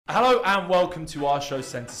Hello and welcome to our show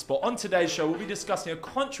Centre Spot. On today's show we'll be discussing a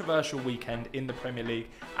controversial weekend in the Premier League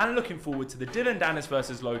and looking forward to the Dillon Dannis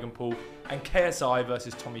versus Logan Paul and KSI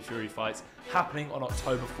versus Tommy Fury fights happening on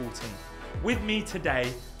October 14th. With me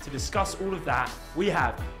today to discuss all of that we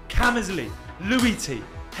have Cammersley, Louis T,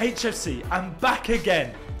 HFC and back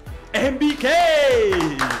again,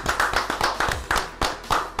 MBK!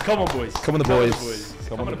 Come on boys. Come on the boys.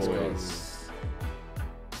 Come on the boys.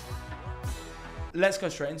 Let's go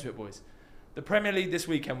straight into it, boys. The Premier League this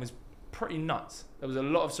weekend was pretty nuts. There was a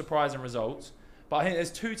lot of surprising results, but I think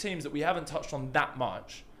there's two teams that we haven't touched on that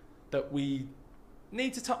much that we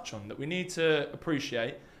need to touch on, that we need to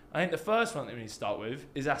appreciate. I think the first one that we need to start with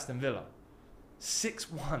is Aston Villa.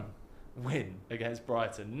 6-1 win against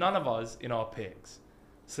Brighton. None of us in our picks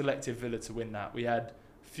selected Villa to win that. We had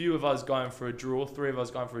few of us going for a draw, 3 of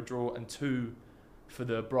us going for a draw, and 2 for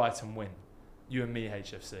the Brighton win. You and me,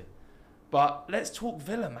 HFC. But let's talk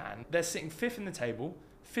Villa, man. They're sitting 5th in the table,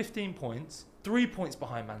 15 points, 3 points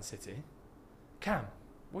behind Man City. Cam,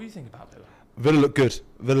 what do you think about Villa? Villa look good.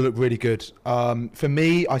 Villa look really good. For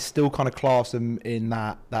me, I still kind of class them in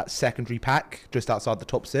that secondary pack, just outside the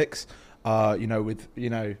top 6.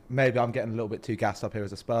 Maybe I'm getting a little bit too gassed up here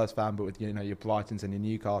as a Spurs fan, but with your Brightons and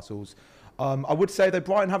your Newcastles. I would say that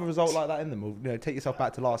Brighton have a result like that in them. Take yourself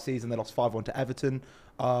back to last season. They lost 5-1 to Everton.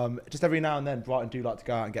 Just every now and then, Brighton do like to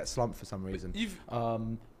go out and get slumped for some reason.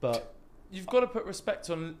 But you've got to put respect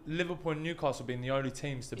on Liverpool and Newcastle being the only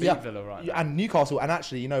teams to beat Villa right now. And Newcastle, and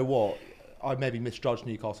actually, you know what? I maybe misjudged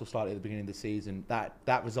Newcastle slightly at the beginning of the season.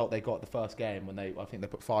 That result they got the first game when I think they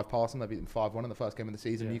put 5 past them. They beat them 5-1 in the first game of the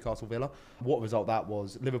season, Newcastle Villa. What result that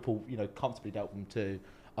was. Liverpool, comfortably dealt with them too.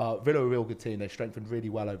 Villa are a real good team. They strengthened really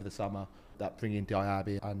well over the summer. That bringing in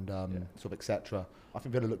Diaby and sort of etc. I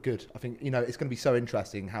think Villa look good. I think it's going to be so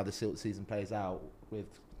interesting how the season plays out with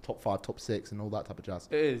top 5, top 6, and all that type of jazz.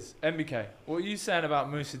 It is. MBK, what are you saying about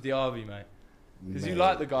Moussa Diaby, mate? Because you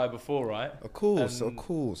liked the guy before, right? Of course.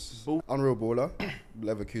 Unreal baller.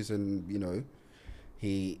 Leverkusen,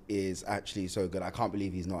 he is actually so good. I can't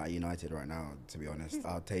believe he's not at United right now, to be honest.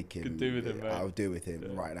 I'll take him. Could do with him, mate. I'll do with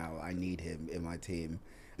him right now. I need him in my team.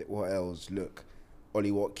 What else? Look,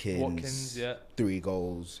 Ollie Watkins, 3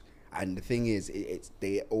 goals. And the thing is,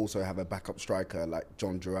 they also have a backup striker like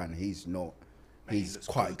John Duran. He's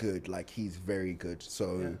quite good. Like, he's very good.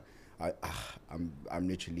 So I'm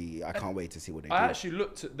literally, I can't wait to see what they do. I actually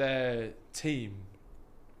looked at their team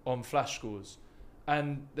on Flash Scores,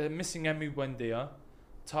 and they're missing Emi Buendia,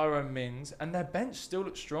 Tyrone Mings, and their bench still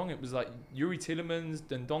looks strong. It was like Yuri Tielemans,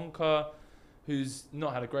 Dendoncker, who's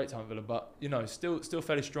not had a great time at Villa, but still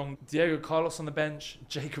fairly strong. Diego Carlos on the bench,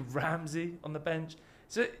 Jacob Ramsey on the bench.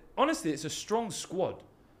 So honestly, it's a strong squad.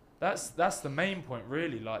 That's the main point,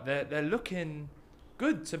 really. Like they're looking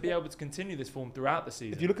good to be able to continue this form throughout the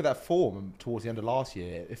season. If you look at that form towards the end of last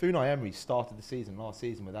year, if Unai Emery started the season last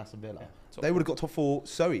season with Aston Villa, they would have got top 4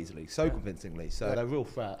 so easily, so convincingly. So they're a real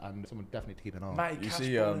threat and someone definitely to keep an eye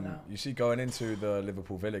on. You see, going into the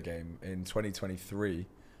Liverpool Villa game in 2023,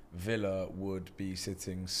 Villa would be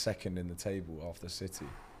sitting 2nd in the table after City.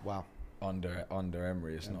 Wow. Under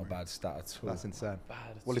Emery, it's not a bad stat at all. That's insane.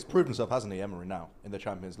 Well, he's proved himself, hasn't he, Emery, now in the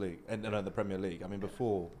Champions League and in the Premier League. I mean,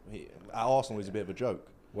 before at Arsenal, he's a bit of a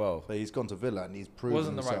joke. Well, but he's gone to Villa and he's proven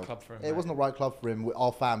wasn't himself. The right club for him. It wasn't the right club for him.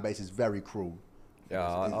 Our fan base is very cruel.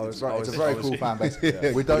 Yeah, it's a very cruel fan base.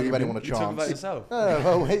 We don't give anyone a chance. You talking about yourself?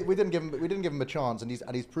 Well, we didn't give him a chance, and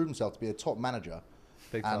he's proven himself to be a top manager.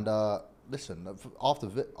 Big and listen, after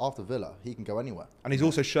Villa, he can go anywhere. And he's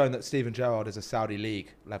also shown that Steven Gerrard is a Saudi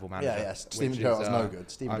League level manager. Yeah, Steven Gerrard's no good.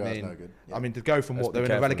 Steven Gerrard's no good. Yeah. I mean, to go from what they were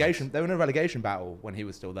in a relegation battle when he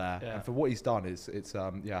was still there, and for what he's done it's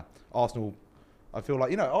Arsenal. I feel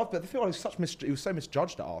like I feel like he was so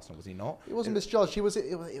misjudged at Arsenal, was he not? He wasn't misjudged. He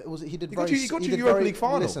did very. He got to Europa League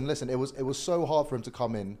final. Listen. It was so hard for him to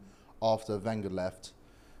come in after Wenger left,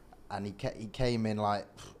 and he came in like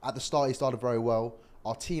at the start. He started very well.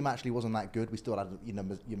 Our team actually wasn't that good. We still had your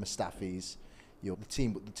Mustafis. The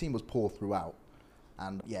team was poor throughout,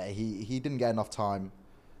 and he didn't get enough time.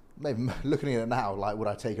 Maybe looking at it now, like, would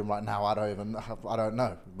I take him right now? I don't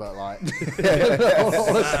know. But like,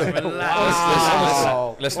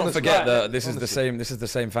 let's not forget that this is the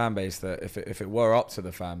same fan base that if it were up to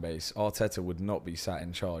the fan base, Arteta would not be sat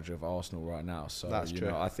in charge of Arsenal right now. So that's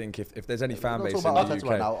true. I think if there's any fan base in the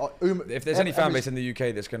UK, if there's any fan base in the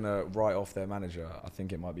UK that's going to write off their manager, I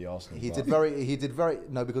think it might be Arsenal. He did very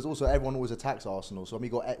because also everyone always attacks Arsenal. So when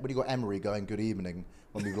you got Emery going good evening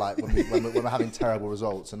when we're having terrible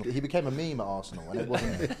results, and he became a meme at Arsenal, and it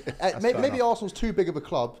wasn't. Maybe Arsenal's too big of a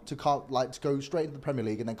club to go straight into the Premier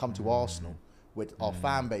League and then come to Arsenal. With our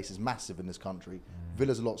fan base is massive in this country.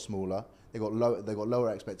 Villa's a lot smaller. They got lower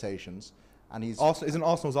expectations, and he's Isn't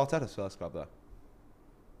Arsenal's Arteta's first club though?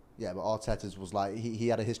 Yeah, but Arteta's was like he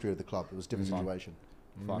had a history with the club. It was a different situation.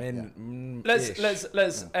 Let's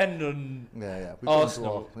end on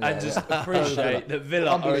Arsenal and just appreciate that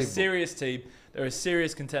Villa are a serious team. They're a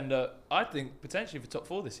serious contender. I think potentially for top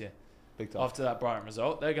 4 this year. Big time. After that Brighton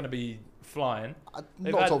result, they're going to be flying.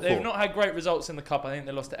 They've top not 4. had great results in the cup. I think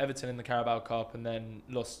they lost to Everton in the Carabao Cup and then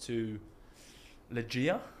lost to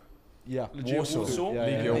Legia. Yeah, Warsaw.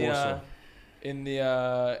 In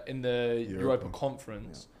the Europa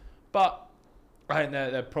Conference. Yeah. But I think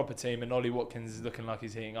they're a proper team, and Ollie Watkins is looking like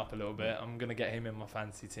he's heating up a little bit. I'm going to get him in my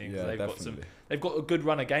fantasy team because they've got a good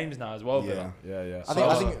run of games now as well. Yeah.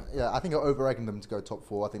 I think you're over-egging them to go top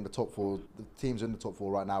 4. I think the teams in the top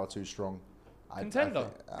 4 right now are too strong. Contender.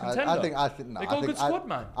 They've got a good squad,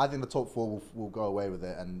 man. I think the top 4 will go away with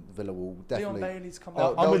it, and Villa will definitely. Leon Bailey's come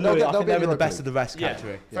I'm with Louis. I think they're in the best of the rest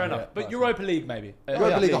category. Fair enough. But Europa League, maybe.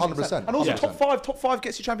 Europa League, 100%. And also top 5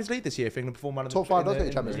 gets you Champions League this year if England perform. Top 5 does get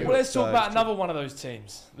you Champions League. Well, let's talk about another one of those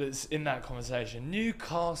teams that's in that conversation.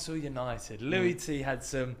 Newcastle United. Louis T had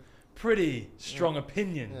some pretty strong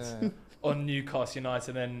opinions on Newcastle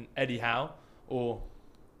United and Eddie Howe, or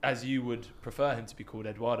as you would prefer him to be called,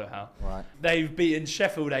 Eduardo Howe. Right. They've beaten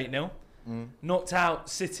Sheffield 8-0, knocked out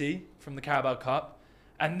City from the Carabao Cup,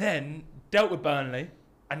 and then dealt with Burnley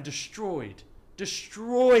and destroyed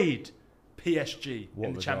PSG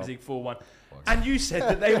in the Champions League 4-1. And you said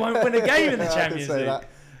that they won't win a game in the Champions League.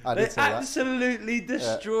 They absolutely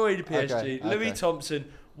destroyed PSG. Okay. Louis Thompson,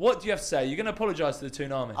 what do you have to say? You're going to apologise to the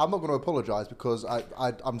Toonami. I'm not going to apologise because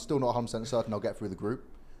I'm still not 100% certain they'll get through the group.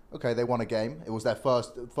 Okay, they won a game. It was their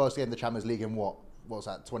first game in the Champions League in what was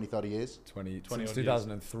that, 20, 30 years? Since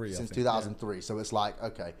 2003. Since 2003. So it's like,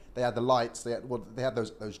 okay, they had the lights. They had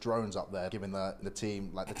those drones up there giving the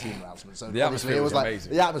team the team announcement. So the atmosphere was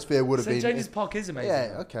amazing. The atmosphere would have been. St James's Park is amazing.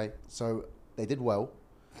 Yeah. Okay. So they did well.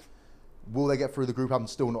 Will they get through the group? I'm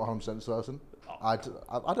still not 100% certain. I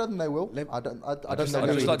don't think they will. I'd just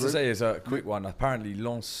like to say as a quick one. Apparently,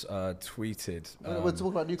 Lens tweeted we're talking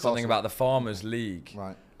about Newcastle. something about the Farmers League.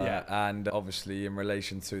 Right. And obviously in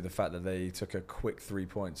relation to the fact that they took a quick 3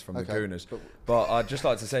 points from the Gooners. But I'd just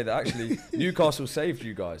like to say that actually Newcastle saved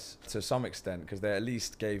you guys to some extent because they at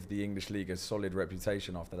least gave the English League a solid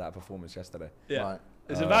reputation after that performance yesterday. Yeah. Right.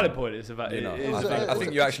 It's a valid point. It's a valid. I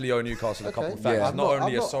think you actually owe Newcastle a couple of thanks. Yeah. Not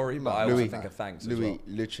only a sorry, but I also think a thanks as well.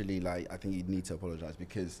 Literally, I think you need to apologise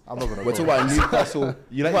because I'm not going to. we're talking about a Newcastle.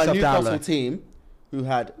 Newcastle Team who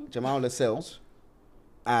had Jamal Lascelles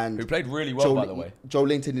and who played really well, by the way. Joe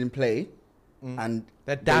Linton didn't play, and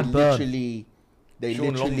they literally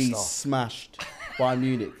Longstaff. smashed Bayern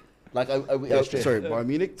Munich. Bayern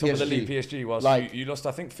Munich. Top of the league, PSG was. You lost,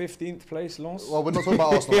 I think, 15th place, Lens. Well, we're not talking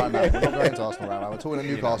about Arsenal right now. We're not going to Arsenal right now. We're talking to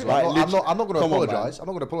Newcastle. I'm not going to apologise. I'm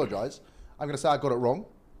not going to apologise. I'm going to say I got it wrong.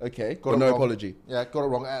 Okay. Got it no wrong. apology. Yeah, got it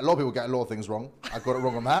wrong. A lot of people get a lot of things wrong. I got it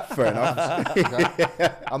wrong on that. Fair enough. Okay.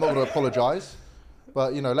 I'm not going to apologise.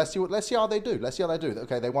 But let's see how they do.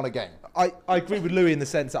 Okay, they won a game. I agree with Louis in the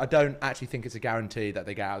sense that I don't actually think it's a guarantee that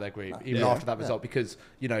they get out of their group even after that result because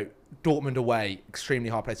Dortmund away, extremely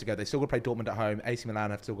hard place to go. They still got to play Dortmund at home. AC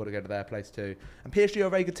Milan have still got to go to their place too. And PSG are a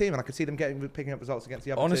very good team, and I could see them picking up results against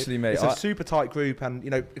the other Honestly, two. mate, It's a super tight group,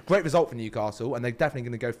 and a great result for Newcastle, and they're definitely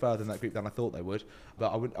going to go further in that group than I thought they would.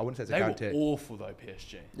 But I wouldn't say it's a guarantee. They were awful though,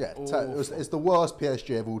 PSG. Yeah, it's the worst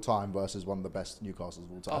PSG of all time versus one of the best Newcastles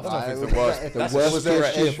of all time. I don't think it's the worst. The worst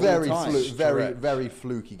PSG of all time. Very very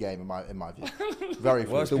fluky game in my view. Very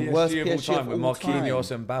fluky. The worst PSG of all time with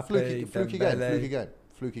Marquinhos, Mbappe, Dembele.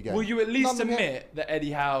 Fluky game. Will you at least admit that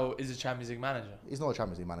Eddie Howe is a Champions League manager? He's not a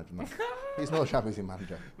Champions League manager, man. He's not a Champions League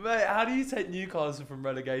manager. Mate, how do you take Newcastle from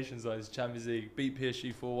relegation zones to Champions League, beat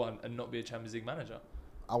PSG 4-1 and not be a Champions League manager?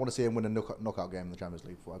 I want to see him win a knockout game in the Champions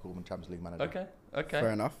League before I call him a Champions League manager. Okay.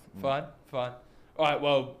 Fair enough. Fine. All right,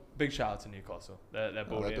 well, big shout out to Newcastle. They're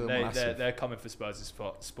balling. They're coming for Spurs'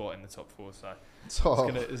 spot in the top 4, so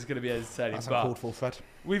it's gonna be entertaining. That's uncalled for, Fred.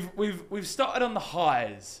 We've started on the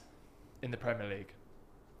highs in the Premier League.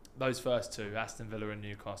 Those first two, Aston Villa and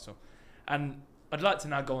Newcastle. And I'd like to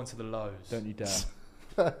now go on to the lows. Don't you dare.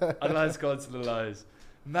 I'd like to go on to the lows.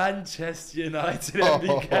 Manchester United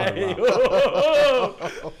MBK.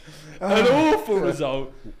 An awful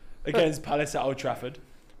result against Palace at Old Trafford.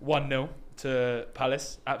 1-0 to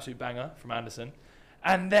Palace. Absolute banger from Anderson.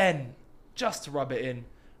 And then, just to rub it in,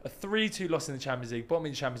 a 3-2 loss in the Champions League, bottom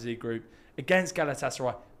of the Champions League group, against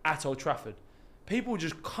Galatasaray at Old Trafford. People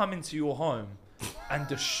just come into your home and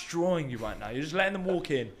destroying you right now. You're just letting them walk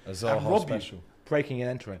in and rob you. breaking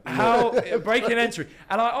and entering. How breaking and entering?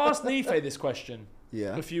 And I asked Nife this question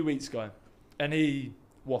Yeah. a few weeks ago, and he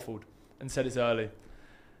waffled and said it's early.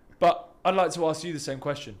 But I'd like to ask you the same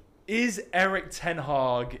question. Is Erik Ten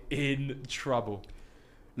Hag in trouble?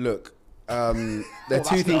 Look, there are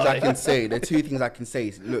two things I can say.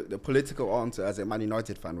 Look, the political answer as a Man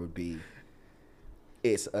United fan would be,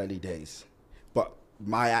 it's early days. But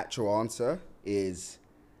my actual answer is,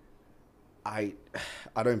 I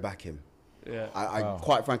don't back him. Yeah. I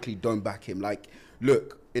quite frankly don't back him. Like,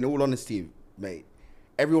 look, in all honesty, mate,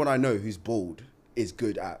 everyone I know who's bald is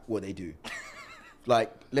good at what they do.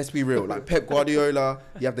 Like, let's be real. Like Pep Guardiola,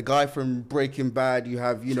 you have the guy from Breaking Bad. You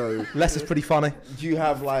have, Lester's pretty funny. You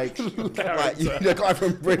have the guy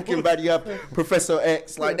from Breaking Bad. You have Professor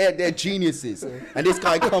X. Like they're geniuses. And this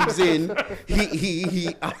guy comes in.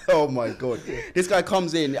 He oh my god. This guy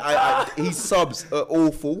comes in. His subs are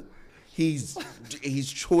awful. His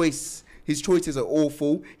choices are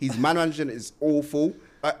awful. His management is awful.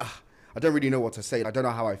 I don't really know what to say. I don't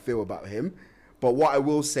know how I feel about him. But what I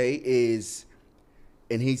will say is,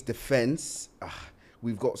 in his defence,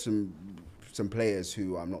 we've got some players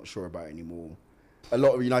who I'm not sure about anymore. A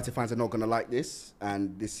lot of United fans are not going to like this,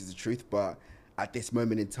 and this is the truth. But at this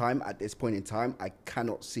point in time, I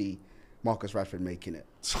cannot see Marcus Rashford making it.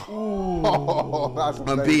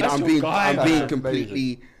 I'm being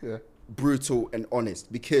completely brutal and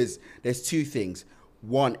honest, because there's two things.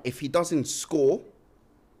 One, if he doesn't score,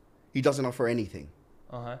 he doesn't offer anything.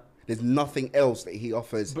 There's nothing else that he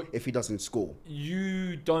offers if he doesn't score.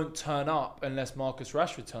 You don't turn up unless Marcus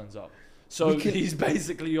Rashford turns up. So he's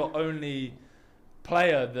basically your only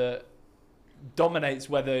player that dominates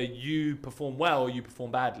whether you perform well or you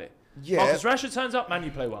perform badly. Yeah. Marcus Rashford turns up, man,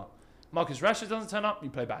 you play well. Marcus Rashford doesn't turn up, you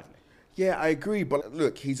play badly. Yeah, I agree. But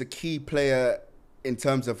look, he's a key player in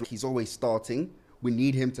terms of he's always starting. We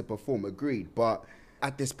need him to perform, agreed. But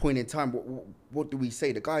at this point in time, what do we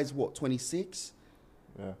say? The guy's, 26?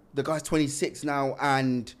 Yeah. The guy's 26 now,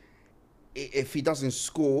 and if he doesn't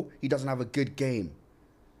score, he doesn't have a good game.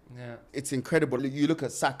 Yeah, it's incredible. You look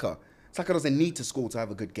at Saka. Saka doesn't need to score to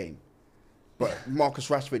have a good game. But Marcus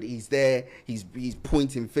Rashford, he's there. He's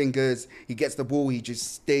pointing fingers. He gets the ball. He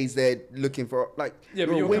just stays there looking for but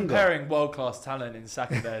you're comparing world-class talent in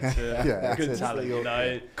Saka there to good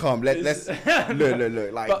talent. Come, let's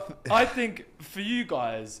look. Like, but I think for you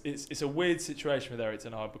guys, it's a weird situation with Erik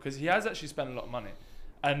Ten Hag, because he has actually spent a lot of money.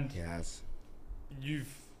 And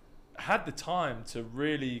you've had the time to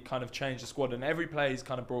really kind of change the squad, and every player he's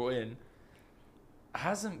kind of brought in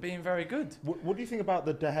hasn't been very good. What do you think about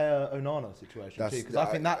the De Gea Onana situation too? Because I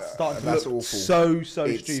think that's starting to look awful. so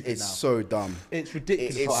stupid now. It's so dumb. It's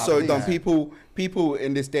ridiculous. It's so dumb. People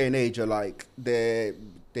in this day and age are like, they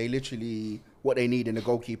literally, what they need in a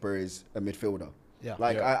goalkeeper is a midfielder. Yeah.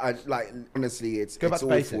 I honestly, it's awful.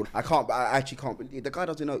 Basic. I actually can't believe the guy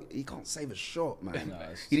doesn't know. He can't save a shot, man.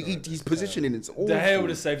 He's positioning. It's awful. De Gea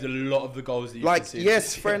would have saved a lot of the goals that you can see.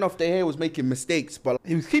 Yes, fair enough. De Gea was making mistakes, but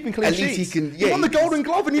he was keeping clean sheets. At least he can. Yeah, he won the Golden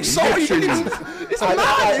Glove, and you saw it. It's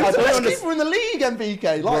mad. He was the best keeper in the league,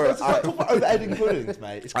 MVK. Talk about over-edding puddings,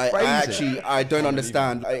 mate. It's crazy. I don't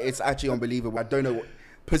understand. It's actually unbelievable. I don't know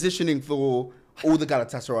positioning for all the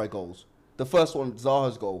Galatasaray goals. The first one,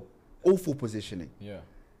 Zaha's goal. Awful positioning. Yeah.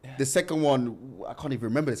 The second one, I can't even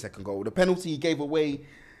remember the second goal. The penalty he gave away.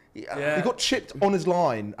 He got chipped on his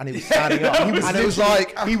line, and he was standing up.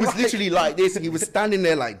 He was literally like this. He was standing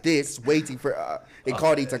there like this, waiting for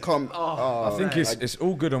Icardi to come. I think it's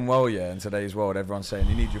all good and well, in today's world, everyone's saying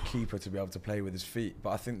you need your keeper to be able to play with his feet. But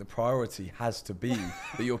I think the priority has to be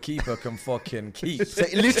that your keeper can fucking keep. So,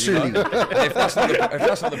 literally. If that's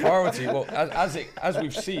not the priority, well, as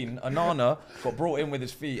we've seen, Onana got brought in with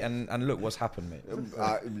his feet, and look what's happened, mate.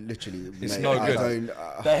 Literally, it's no good. De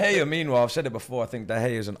Gea, meanwhile, I've said it before, I think De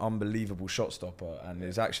Gea is an unbelievable shot stopper, and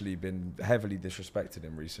has actually been heavily disrespected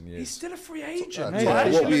in recent years. He's still a free agent. What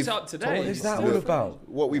is that all about?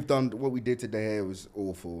 What we did today here was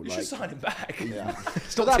awful. We should sign him back. Yeah.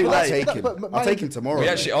 I'll take him tomorrow.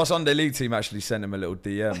 Our Sunday League team actually sent him a little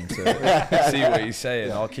DM to see what he's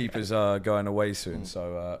saying. Our keeper's going away soon,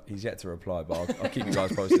 so he's yet to reply, but I'll keep you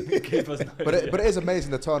guys posted. But it is amazing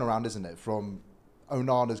the turnaround, isn't it? From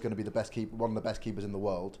Onana's going to be the best keeper, one of the best keepers in the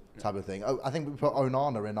world, type of thing. I think we put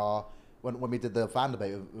Onana in our when we did the fan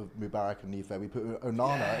debate with Mubarak and Nife. We put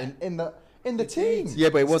Onana in the team. Yeah,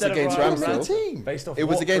 but it was against Ramsdale. It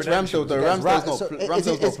was against Ramsdale, though.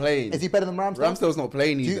 Ramsdale's not playing. Is he better than Ramsdale? Ramsdale's not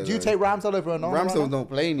playing either. Do you take Ramsdale over Onana? Ramsdale's not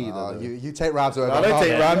playing either. You take Ramsdale over Onana. I don't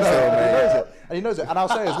take Ramsdale, man. And he knows it. And I'll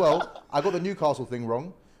say as well, I got the Newcastle thing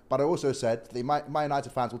wrong. But I also said the Man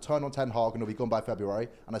United fans will turn on Ten Hag and he'll be gone by February.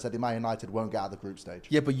 And I said the Man United won't get out of the group stage.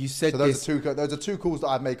 Yeah, but you said so those are two calls that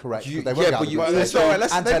I've made correct. They won't get out of the group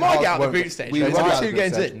stage. They might get out of the group stage. We're 2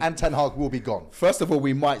 games in. And Ten Hag will be gone. First of all,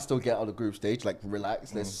 we might still get out of the group stage. Like,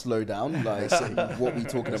 relax. Let's slow down. Like, what we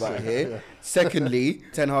talking about here? Yeah. Secondly,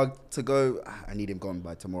 Ten Hag to go. I need him gone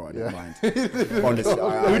by tomorrow. I don't mind. Honestly,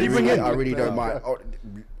 I really don't mind.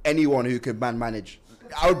 Anyone who could manage.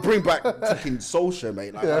 I would bring back fucking Solskjaer,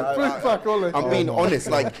 mate. Like, I'm being honest.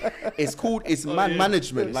 Like, it's man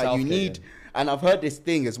management. Like, you need, and I've heard this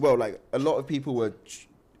thing as well. Like, a lot of people were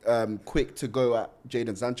quick to go at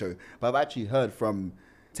Jadon Sancho, but I've actually heard from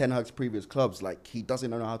Ten Hag's previous clubs, like, he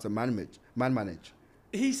doesn't know how to man manage.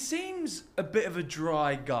 He seems a bit of a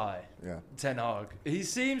dry guy, Ten Hag. He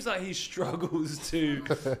seems like he struggles to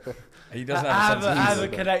he doesn't have a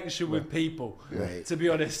connection with people, to be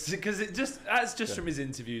honest. Because that's just from his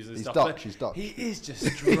interviews and stuff. He's Dutch. He is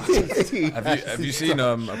just dry. Have you seen,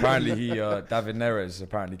 apparently David Neres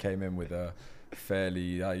apparently came in with a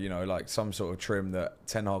fairly, like some sort of trim that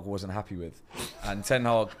Ten Hag wasn't happy with. And Ten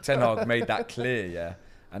Hag made that clear, yeah.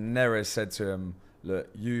 And Neres said to him, look,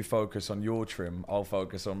 you focus on your trim, I'll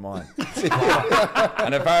focus on mine.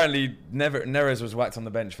 And apparently Neres was whacked on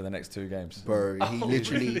the bench for the next 2 games. Bro, he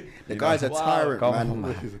literally, the guy's a tyrant,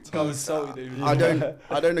 man.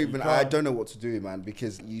 I don't know what to do, man,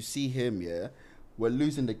 because you see him, we're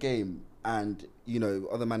losing the game, and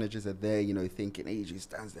other managers are there, thinking, he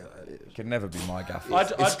just stands there. Could never be my gaffer.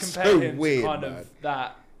 I'd compare him to kind of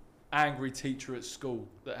that angry teacher at school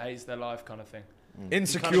that hates their life kind of thing.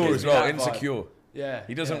 Insecure as well, insecure. Yeah,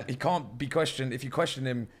 he doesn't. He can't be questioned. If you question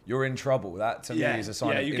him, you're in trouble. That to me is a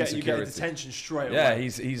sign of insecurity. You get a detention straight away. Yeah,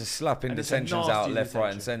 he's slapping detentions out left,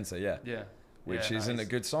 right, and centre. Yeah, which isn't a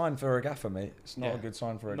good sign for a gaffer, mate. It's not a good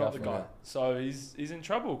sign for a gaffer. Not the guy. So he's in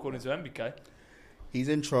trouble according to MBK. He's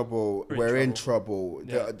in trouble. We're in trouble.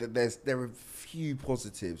 Yeah. There are a few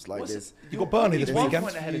positives. Like you got Burnley this weekend. 1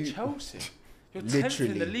 point ahead of Chelsea. You're 10th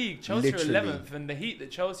in the league. Chelsea are 11th, and the heat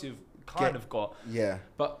that Chelsea have kind of got,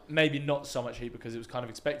 but maybe not so much heat because it was kind of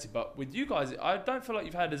expected. But with you guys, I don't feel like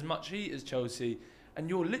you've had as much heat as Chelsea, and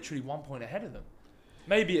you're literally 1 point ahead of them.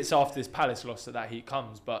 Maybe it's after this Palace loss that heat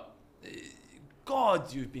comes, but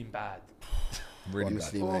God, you've been bad. Really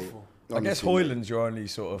honestly, bad. Awful. I guess Højlund's your only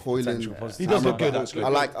sort of potential positive. He does look good, actually. I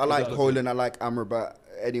like Højlund. I like Amrabat.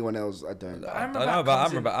 Anyone else, I don't. I don't know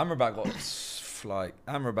about Amrabat. Amrabat got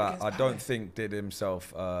Amrabat. I don't think did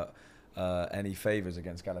himself any favours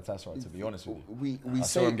against Galatasaray, to be honest with you. I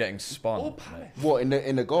saw him getting spun. What, in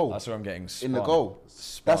the goal? I saw him getting spun. In the goal.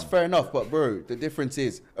 That's fair enough, but bro, the difference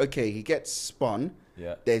is, okay, he gets spun.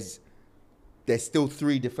 Yeah. There's still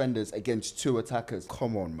 3 defenders against 2 attackers.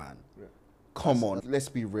 Come on, man. Yeah. Come on, let's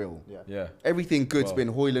be real. Yeah. Everything good's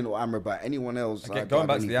been Højlund or Amrabat. Anyone else? Going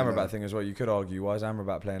back to the Amrabat thing as well, you could argue, why is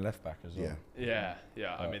Amrabat playing left back as well? Yeah.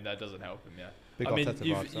 I mean, that doesn't help him, I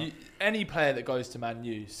mean, any player that goes to Man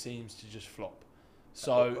U seems to just flop.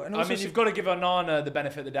 So, I mean, you've got to give Onana the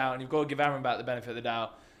benefit of the doubt, and you've got to give Amrabat the benefit of the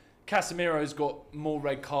doubt. Casemiro's got more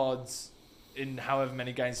red cards in however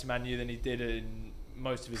many games to Man U than he did in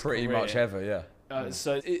most of his career. Pretty much ever, yeah.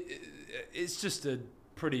 So, it's just a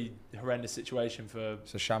pretty horrendous situation for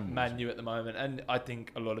Man U at the moment, and I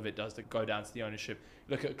think a lot of it does go down to the ownership.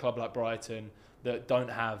 Look at a club like Brighton that don't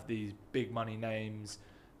have these big money names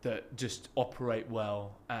that just operate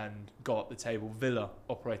well and go up the table. Villa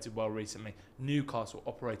operated well recently. Newcastle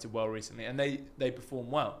operated well recently, and they perform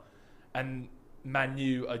well. And Man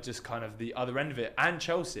U are just kind of the other end of it, and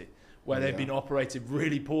Chelsea, where they've been operated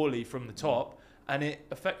really poorly from the top, and it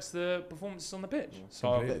affects the performances on the pitch.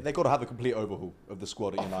 So they've got to have a complete overhaul of the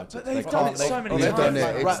squad at United. But they've done it so many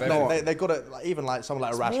times. They've got to, even like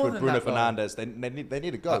someone like Rashford, Bruno Fernandes. They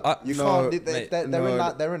need to go. You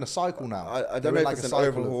can't. They're in a cycle now. I don't know if it's an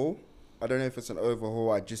overhaul. I don't know if it's an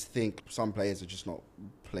overhaul. I just think some players are just not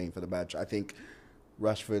playing for the badge. I think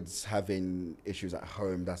Rashford's having issues at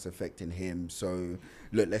home that's affecting him. So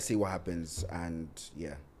look, let's see what happens. And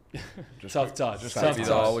tough time.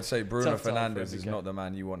 I would say Bruno Fernandes is not the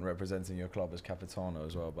man you want representing your club as Capitano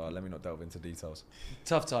as well, but let me not delve into details.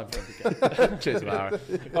 Tough time for MBK. Cheers, Aaron.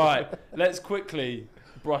 All right, let's quickly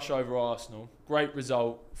brush over Arsenal. Great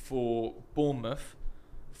result for Bournemouth,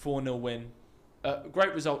 4-0 win.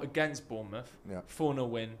 Great result against Bournemouth, 4-0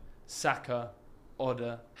 win. Saka,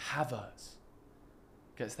 Oda, Havertz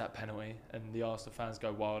gets that penalty, and the Arsenal fans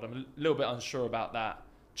go wild. I'm a little bit unsure about that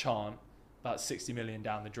chant. About 60 million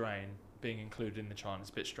down the drain being included in the chant is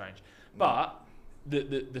a bit strange. But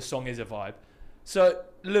the song is a vibe. So,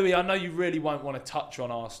 Louis, I know you really won't want to touch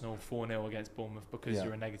on Arsenal 4-0 against Bournemouth because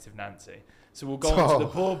you're a negative Nancy. So we'll go on to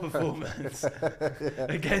the poor performance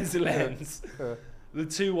against Lens. The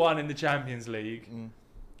 2-1 in the Champions League.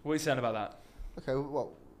 What are you saying about that? Okay,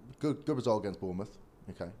 well, good result against Bournemouth.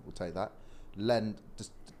 Okay, we'll take that. Lens,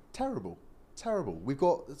 just terrible. We've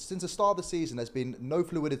got, since the start of the season, there's been no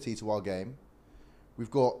fluidity to our game.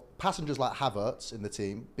 We've got passengers like Havertz in the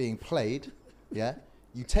team being played. Yeah,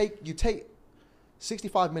 you take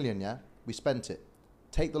 65 million. Yeah, we spent it.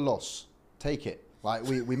 Take the loss. Take it. Like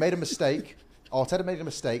we made a mistake. Arteta made a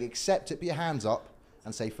mistake. Accept it. Put your hands up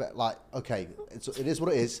and say, like, okay, it is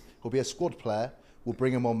what it is. He'll be a squad player. We'll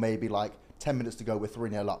bring him on maybe like 10 minutes to go. We're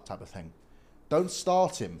 3-0 up type of thing. Don't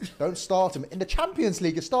start him. Don't start him. In the Champions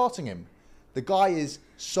League, you're starting him. The guy is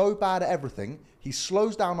so bad at everything. He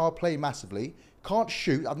slows down our play massively. Can't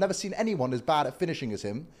shoot. I've never seen anyone as bad at finishing as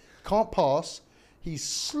him. Can't pass. He's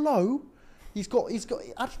slow. He's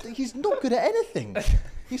not good at anything.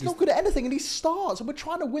 He's not good at anything, and he starts. And we're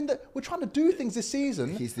trying to win. We're trying to do things this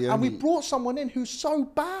season. And we brought someone in who's so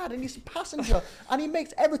bad, and he's a passenger, and he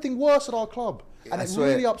makes everything worse at our club. And it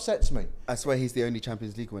really upsets me. I swear he's the only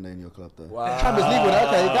Champions League winner in your club, though. Wow. Champions League winner.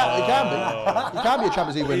 Okay, he can be. He can be a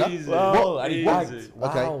Champions League winner. Easy.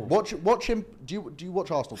 Okay, watch him. Do you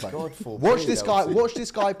watch Arsenal play? Watch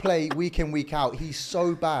this guy play week in, week out. He's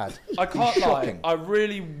so bad. I can't lie. I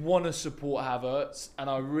really want to support Havertz, and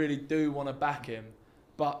I really do want to back him,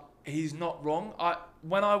 but he's not wrong.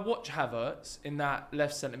 When I watch Havertz in that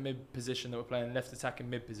left centre mid position that we're playing, left attacking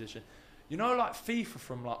mid position, you know, like FIFA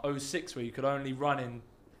from like 06, where you could only run in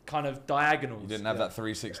kind of diagonals. You didn't have that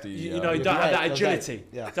 360. You know, you don't have that agility.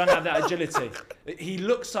 Don't have that agility. He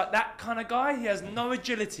looks like that kind of guy. He has no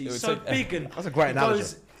agility. He's so big and that's a great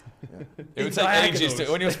analogy. It would take ages to,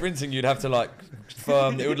 when you're sprinting, you'd have to like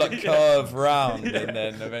it would like curve round and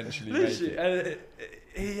then eventually make it.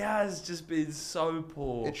 He has just been so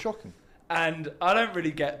poor. It's shocking. And I don't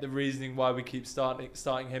really get the reasoning why we keep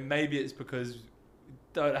starting him. Maybe it's because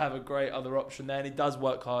don't have a great other option there, and he does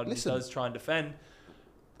work hard and he does try and defend.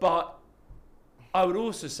 But I would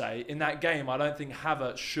also say in that game, I don't think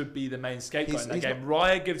Havertz should be the main scapegoat in that game.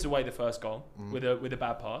 Raya gives away the first goal with a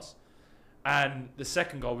bad pass, and the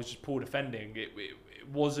second goal was just poor defending. It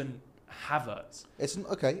wasn't Havertz.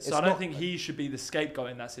 So I don't think he should be the scapegoat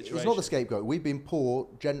in that situation. It's not the scapegoat. We've been poor.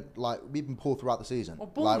 We've been poor throughout the season. Well,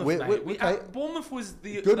 Bournemouth, Bournemouth was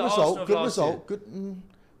the good the result. Good Arsenal result.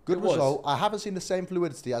 Good result. I haven't seen the same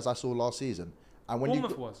fluidity as I saw last season. And when you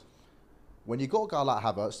got a guy like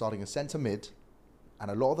Havertz starting a centre mid, and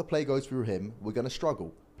a lot of the play goes through him, we're going to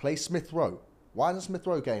struggle. Play Smith Rowe. Why isn't Smith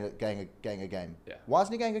Rowe getting a game? Yeah. Why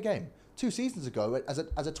isn't he getting a game? 2 seasons ago, as a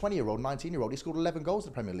 20-year-old, 19-year-old, he scored 11 goals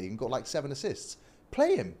in the Premier League and got like 7 assists.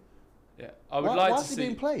 Play him. Yeah, why is he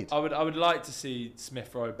being played? I would like to see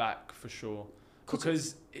Smith Rowe back for sure,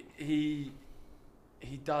 because he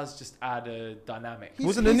does just add a dynamic. It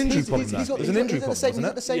wasn't an injury problem. It was an injury problem,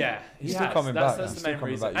 wasn't it? Yeah, he's still coming back. That's the main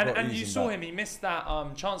reason. And you saw him. He missed that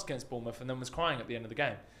chance against Bournemouth and then was crying at the end of the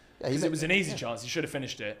game. Because it was an easy chance. He should have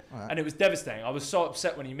finished it. Right. And it was devastating. I was so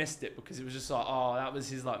upset when he missed it, because it was just like, that was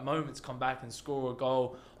his like moment to come back and score a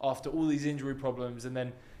goal after all these injury problems. And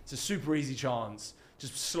then it's a super easy chance.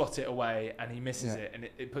 Just slot it away, and he misses it, and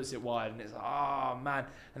it puts it wide. And it's like, man.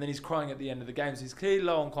 And then he's crying at the end of the game. So he's clearly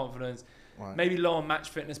low on confidence, maybe low on match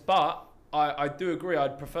fitness. But I do agree.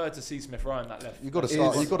 I'd prefer to see Smith Rowe in that left. You've got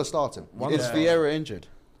to start him. Is Vieira injured?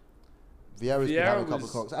 Vieira's been having a couple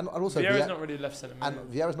of cocks, and also Vieira's not really left centre mid.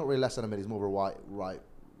 And Vieira's not really left centre mid. He's more of a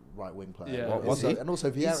right wing player. Yeah. And also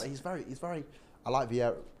Vieira, he's very. I like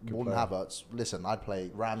Vieira more than Havertz. Listen, I'd play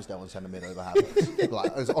Ramsdale in centre mid over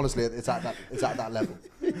Havertz. Honestly, it's at that level.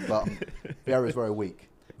 But Vieira is very weak,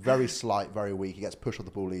 very slight, very weak. He gets pushed on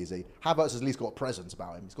the ball easy. Havertz has at least got presence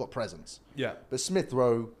about him. He's got presence. Yeah. But Smith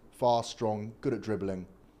Rowe, fast, strong, good at dribbling.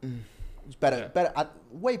 He's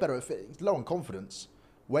way better at he's low on confidence.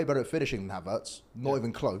 Way better at finishing than Havertz. Not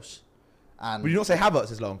even close. And would you not say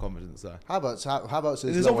Havertz is low on confidence, though? Havertz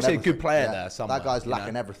is. There's obviously a good player there somewhere. That guy's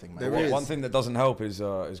lacking everything, man. One thing that doesn't help is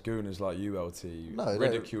gooners like ULT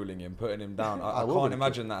ridiculing him, putting him down. I can't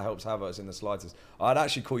imagine that helps Havertz in the slightest. I'd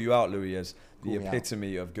actually call you out, Louis, as the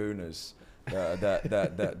epitome of gooners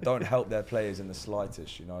that don't help their players in the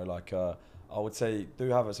slightest. You know, like. I would say do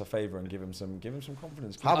Havertz a favour and give him some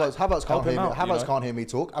confidence. Havertz can't hear me. Havertz can't hear me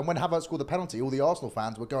talk. And when Havertz scored the penalty, all the Arsenal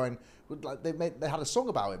fans were going. Like they had a song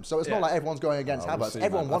about him. So it's not like everyone's going against Havertz.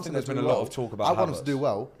 Everyone wants him to do well. There's been a lot of talk about Havertz. I want him to do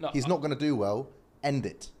well. He's not going to do well. End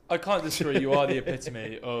it. I can't disagree. You are the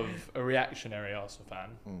epitome of a reactionary Arsenal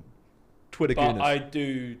fan. Twitter But gooners. I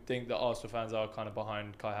do think that Arsenal fans are kind of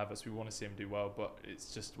behind Kai Havertz. We want to see him do well, but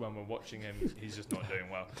it's just when we're watching him, he's just not doing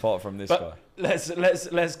well. Apart from this guy.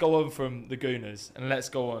 Let's go on from the Gooners and let's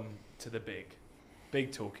go on to the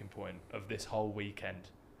big talking point of this whole weekend.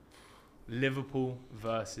 Liverpool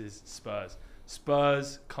versus Spurs.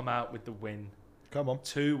 Spurs come out with the win. Come on.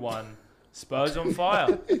 2-1. Spurs on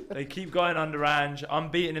fire. They keep going under Ange,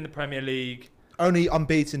 unbeaten in the Premier League. Only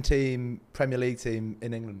unbeaten Premier League team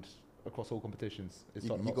in England across all competitions. You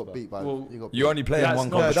got beat by. Well, You only play in one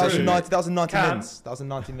not competition. true. That was in 90 Cam, minutes. That was in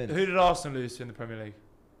 90 minutes. Who did Arsenal lose to in the Premier League?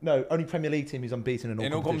 No, only Premier League team who's unbeaten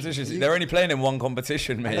in all competitions. They're only playing in one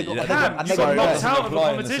competition, mate. And they got- Cam, and you they got got knocked out of a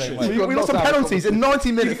apply in the same competition. way. We lost on penalties in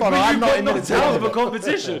 90 minutes. You I had got 90 knocked minutes out of a in.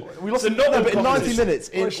 competition. We lost So in, not no, a but in 90 competition. minutes,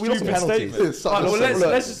 What a we lost on stupid penalties. statement. Right, well,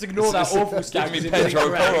 let's just ignore that awful stat. Give me because it Pedro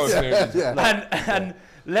didn't correct. Porro. And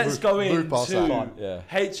let's go Move past into that. Yeah.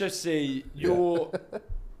 HFC, your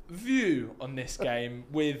view on this game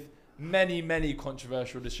with many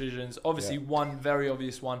controversial decisions. Obviously, one very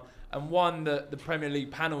obvious one, and one that the Premier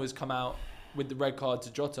League panel has come out with the red card to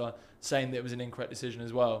Jota, saying that it was an incorrect decision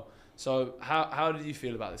as well. So how did you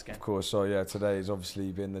feel about this game? Of course, so yeah, today has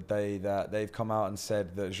obviously been the day that they've come out and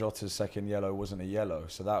said that Jota's second yellow wasn't a yellow.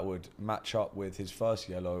 So that would match up with his first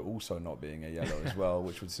yellow also not being a yellow as well,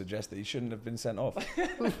 which would suggest that he shouldn't have been sent off.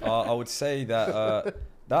 I would say that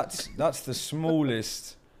that's the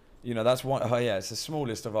smallest, that's one, it's the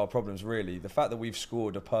smallest of our problems really. The fact that we've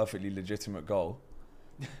scored a perfectly legitimate goal.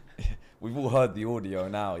 We've all heard the audio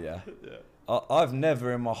now, yeah? I've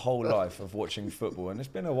never in my whole life of watching football, and it's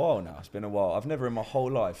been a while now, I've never in my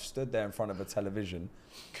whole life stood there in front of a television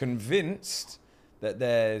convinced that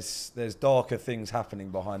there's darker things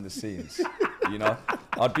happening behind the scenes.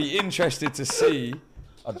 I'd be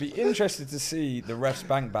interested to see the ref's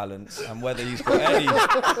bank balance and whether he's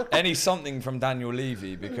got any something from Daniel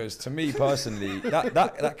Levy, because to me personally,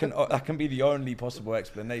 that can be the only possible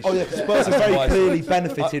explanation. Oh yeah, because Spurs have very clearly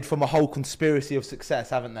benefited from a whole conspiracy of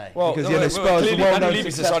success, haven't they? Well, because Spurs are clearly well-known Daniel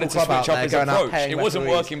Levy's decided to successful club switch out up his there, going out approach. paying It wasn't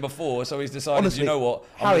referees. working before, so he's decided, Honestly, you know what,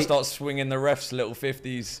 I'm going to start swinging the refs' little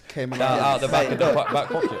 50s out the back of the back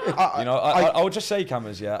pocket. I would just say,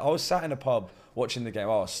 Cameras, I was sat in a pub watching the game.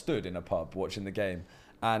 I was stood in a pub watching the game.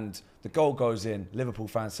 And the goal goes in, Liverpool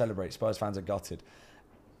fans celebrate, Spurs fans are gutted.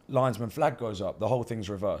 Linesman flag goes up, the whole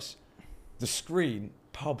thing's reverse. The screen,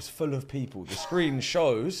 pub's full of people. The screen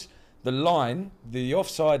shows the line, the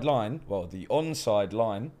offside line, the onside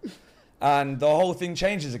line, and the whole thing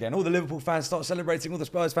changes again. All the Liverpool fans start celebrating, all the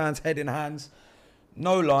Spurs fans head in hands.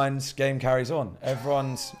 No lines, game carries on.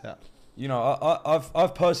 Everyone's...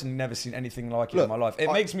 I've personally never seen anything like it in my life.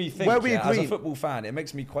 It makes me think, as a football fan, it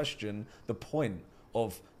makes me question the point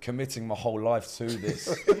of committing my whole life to this.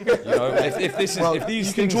 If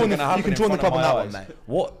these things are going to happen, you can join the club on that one, mate.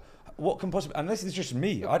 What can possibly? And this is just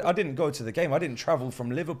me. I didn't go to the game. I didn't travel from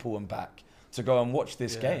Liverpool and back to go and watch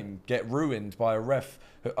this game get ruined by a ref.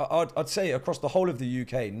 I'd say across the whole of the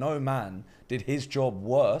UK, no man did his job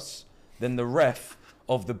worse than the ref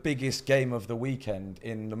of the biggest game of the weekend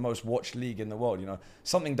in the most watched league in the world.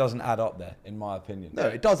 Something doesn't add up there, in my opinion. No,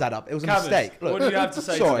 it does add up. It was a Cameras, mistake. Look, what do you have to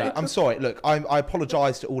say to that? I'm sorry. Look, I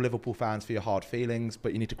apologise to all Liverpool fans for your hard feelings,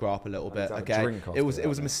 but you need to grow up a little bit, okay? It was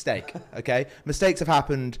a mistake, okay? Mistakes have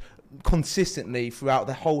happened consistently throughout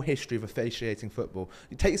the whole history of officiating football.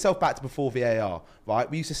 You take yourself back to before VAR, right?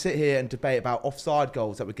 We used to sit here and debate about offside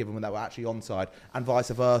goals that were given when they were actually onside and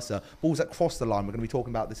vice versa. Balls that cross the line, we're going to be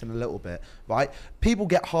talking about this in a little bit, right? People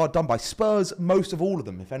get hard done by. Spurs, most of all of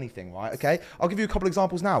them, if anything, right? Okay? I'll give you a couple of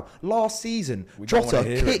examples now. Last season, Jota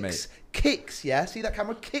kicks, yeah? See that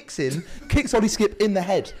camera? Kicks Ollie Skip in the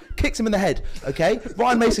head. Kicks him in the head, okay?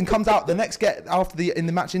 Ryan Mason comes out in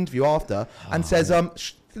the match interview after and says,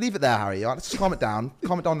 leave it there, Harry. Let's just calm it down.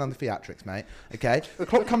 Calm it down on the theatrics, mate. Okay?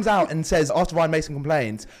 Klopp comes out and says, after Ryan Mason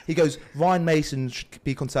complains, he goes, Ryan Mason should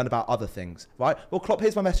be concerned about other things, right? Well, Klopp,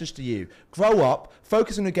 here's my message to you. Grow up,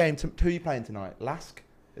 focus on the game. Who are you playing tonight? Lask?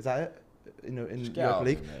 Is that it? In Europa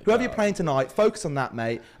League. Whoever you're playing tonight, focus on that,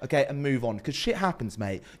 mate, okay, and move on. Because shit happens,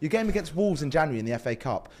 mate. Your game against Wolves in January in the FA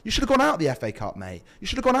Cup. You should have gone out of the FA Cup, mate. You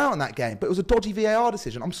should have gone out in that game. But it was a dodgy VAR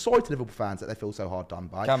decision. I'm sorry to Liverpool fans that they feel so hard done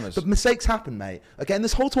by. But mistakes happen, mate. Okay, and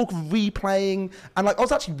this whole talk of replaying, and I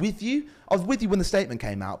was actually with you. I was with you when the statement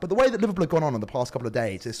came out. But the way that Liverpool have gone on in the past couple of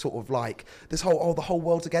days is sort of like this whole, the whole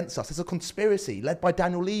world's against us. It's a conspiracy led by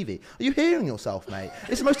Daniel Levy. Are you hearing yourself, mate?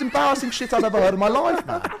 It's the most embarrassing shit I've ever heard in my life,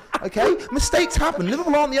 man. Okay? Mistakes happen.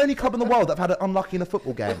 Liverpool aren't the only club in the world that have had it unlucky in a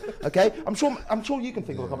football game. Okay? I'm sure you can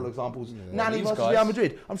think of a couple of examples. Nani versus Real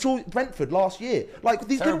Madrid. I'm sure Brentford last year. Like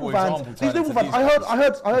these Liverpool fans.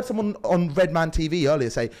 I heard someone on Redman TV earlier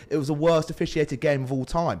say it was the worst officiated game of all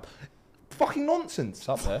time. fucking nonsense. It's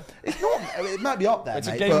up there. It's not. It might be up there. It's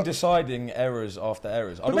mate, a game deciding errors after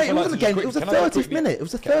errors. But mate, it wasn't a game. It was a 30th minute. It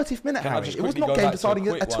was a 30th minute, Harry. It was not game deciding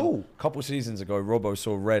at all. A couple seasons ago, Robbo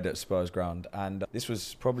saw red at Spurs ground, and this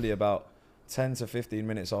was probably about 10 to 15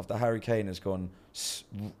 minutes after Harry Kane has gone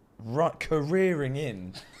careering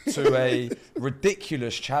in to a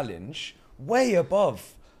ridiculous challenge way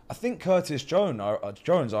above. I think Curtis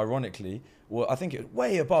Jones, ironically, well, I think it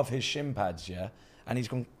way above his shin pads, yeah, and he's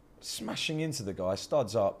gone smashing into the guy,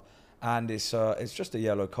 studs up, and it's just a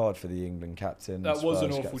yellow card for the England captain. That was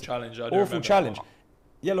an awful challenge. Awful challenge.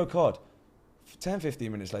 Yellow card. 10,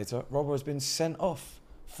 15 minutes later, Robbo has been sent off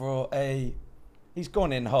for he's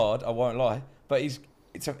gone in hard, I won't lie, but it's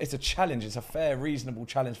a challenge. It's a fair, reasonable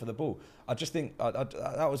challenge for the ball. I just think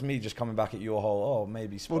that was me just coming back at your whole,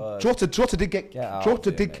 maybe Spurs. Well, Jota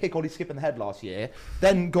did kick Ollie Skip in the head last year,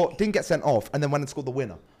 then didn't get sent off, and then went and scored the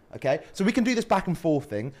winner. Okay, so we can do this back and forth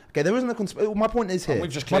thing. Okay, there isn't a my point is here. And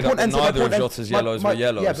we've just cleared up that neither of Jota's yellows were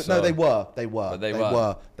yellows. Yeah, but no, they were. But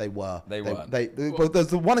they were. Well, there's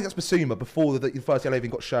the one against Basuma before the first yellow even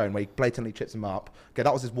got shown, where he blatantly chips him up. Okay,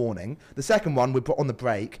 that was his warning. The second one we put on the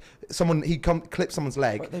break. Clips someone's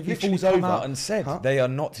leg. He falls over. Come out and said they are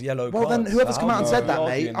not yellow cards. Well, then whoever's come out and said that,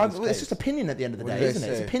 mate, it's just opinion at the end of the day, isn't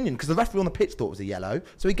it? It's opinion, because the referee on the pitch thought it was a yellow,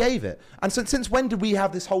 so he gave it. And since when did we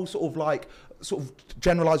have this whole sort of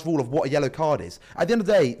generalised rule of what a yellow card is? At the end of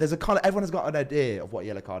the day, there's everyone has got an idea of what a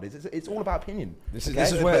yellow card is. It's all about opinion. This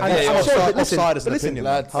is where offside is an opinion,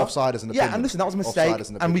 lads. Offside is an opinion. Yeah, and listen, that was a mistake,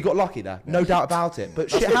 and we got lucky there, no doubt about it. But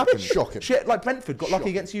shit happened. Shocking. Shit, like Brentford got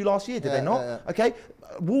lucky against you last year, did they not? Okay.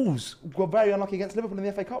 Wolves were very unlucky against Liverpool in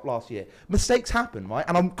the FA Cup last year. Mistakes happen, right?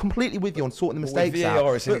 And I'm completely with you on sorting the mistakes out.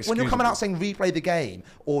 But when you're coming out saying replay the game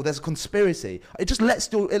or there's a conspiracy, it just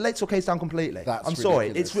lets your case down completely. I'm sorry,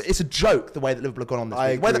 it's a joke the way that Liverpool have gone on this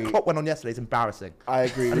week. The way that Klopp went on yesterday is embarrassing. I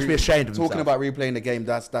agree. I just be ashamed of Talking about replaying the game,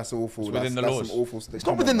 that's awful. It's within the laws. It's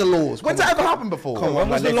not within the laws. When's that ever happened before? When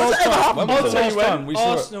was the last time?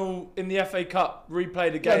 Arsenal in the FA Cup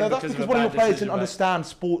replayed the game because one of your players didn't understand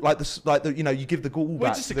sport, you give the ball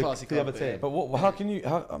back to the other team. But how can you,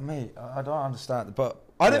 mate? I don't understand. But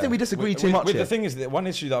I don't think we disagree too much. The thing is that one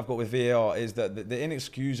issue that I've got with VAR is that the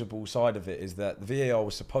inexcusable side of it is that the VAR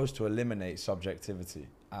was supposed to eliminate subjectivity,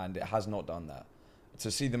 and it has not done that. To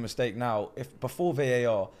see the mistake now, if before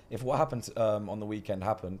VAR, if what happened on the weekend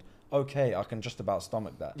happened, okay, I can just about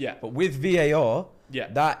stomach that. Yeah. But with VAR, yeah,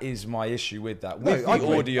 that is my issue with that. With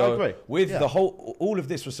the audio, with the whole, all of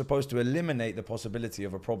this was supposed to eliminate the possibility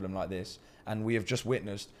of a problem like this, and we have just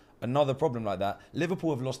witnessed another problem like that. Liverpool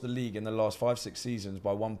have lost the league in the last 5-6 seasons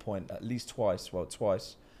by 1 point at least twice.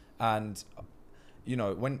 And you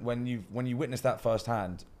know, when you witness that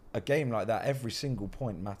firsthand, a game like that, every single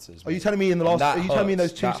point matters. Are you telling me in the last? Are you telling me in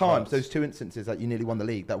those those two instances that you nearly won the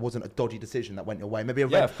league, that wasn't a dodgy decision that went your way? Maybe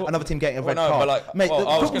another team getting a red card. Mate,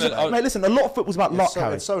 mate, listen, a lot of football's about luck.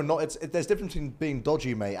 There's difference between being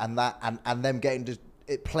dodgy, mate, and them getting just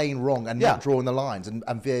it playing wrong and not drawing the lines and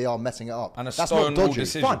VAR messing it up. And that's not dodgy.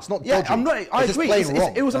 Fine, it's not dodgy. I agree.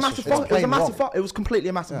 It was a massive fuck. It was completely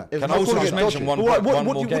a massive. Can I also just mention one more game?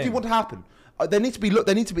 What do you want to happen? They need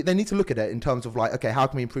to look at it in terms of like, okay, how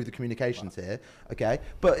can we improve the communications here? Okay,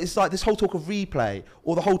 but it's like this whole talk of replay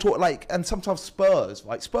or the whole talk and sometimes Spurs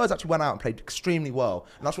actually went out and played extremely well,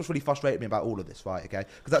 and that's what's really frustrated me about all of this, right? Okay,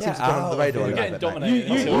 because that seems to go under the radar. You're getting dominated.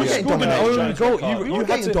 You were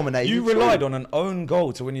getting dominated. You relied on an own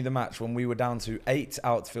goal to win you the match when we were down to 8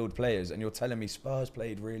 outfield players, and you're telling me Spurs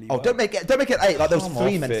played really well. Don't make it 8 like there was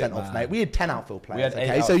 3 men sent off, mate. We had 10 outfield players.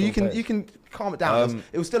 Okay, so you can calm it down.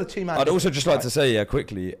 It was still a 2-man. I'd also just like to say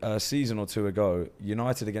quickly, a season or two ago,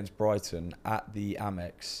 United against Brighton at the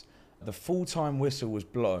Amex, the full-time whistle was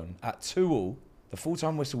blown at 2-2. The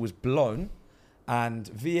full-time whistle was blown, and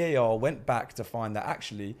VAR went back to find that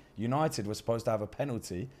actually United was supposed to have a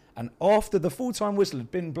penalty, and after the full-time whistle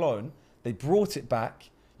had been blown, they brought it back.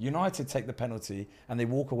 United take the penalty, and they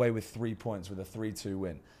walk away with 3 points with a 3-2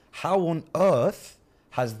 win. How on earth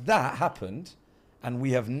has that happened? And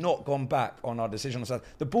we have not gone back on our decision.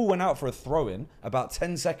 The ball went out for a throw-in about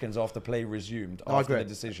 10 seconds after play resumed after the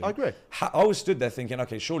decision. I agree. I was stood there thinking,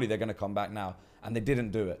 okay, surely they're going to come back now. And they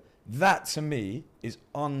didn't do it. That, to me, is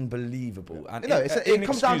unbelievable. And it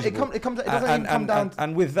comes down... It doesn't even come down...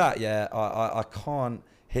 And with that, I can't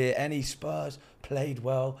hear any Spurs played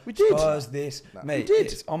well. We did. Spurs this. No. Mate, We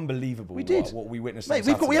did. it's unbelievable We did. what we witnessed Mate,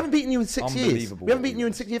 on we haven't beaten you in 6 years. Unbelievable We haven't what beaten you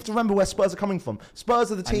in 6 years. You have to remember where Spurs are coming from.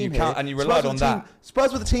 Spurs are the team here. And you relied on that.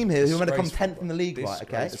 Spurs were the team here who were going to come Disgraceful, 10th in the league, right?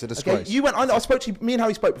 Okay. It's a disgrace. Okay. You went. I spoke to you. Me and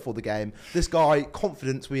Harry spoke before the game. This guy,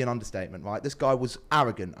 confidence, we an understatement, right? This guy was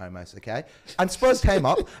arrogant almost. Okay. And Spurs came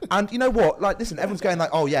up, and you know what? Like, listen, everyone's going like,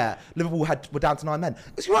 oh yeah, Liverpool were down to 9 men.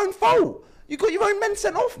 It's your own fault. You got your own men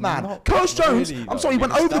sent off, man. Curtis Jones, really, I'm sorry, he though.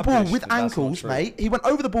 went over the ball Established with that that's not ankles, true. mate. He went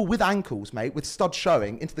over the ball with ankles, mate, with studs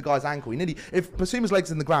showing into the guy's ankle. He nearly, if Basuma's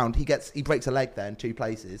leg's in the ground, he breaks a leg there in 2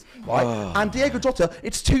 places, right? And Diego Jota,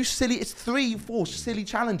 it's 3-4 silly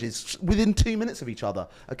challenges within 2 minutes of each other.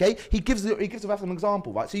 Okay, he gives the ref an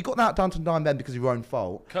example, right? So you got that down to 9 men because of your own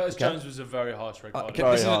fault. Curtis Jones was a very harsh red card. Can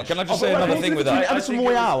I just say another thing with that? Emerson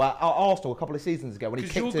Royale at Arsenal a couple of seasons ago when he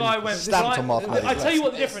kicked your guy in. went stamped him off. I tell you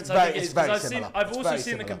what the difference I think is, very because similar. I've It's also very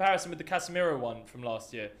seen the similar. comparison with the Casemiro one from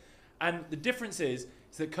last year, and the difference is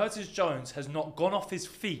that Curtis Jones has not gone off his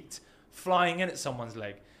feet flying in at someone's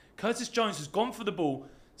leg. Curtis Jones has gone for the ball,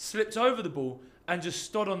 slipped over the ball, and just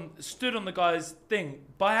stood on the guy's thing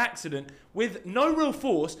by accident with no real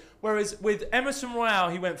force. Whereas with Emerson Royale,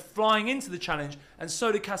 he went flying into the challenge, and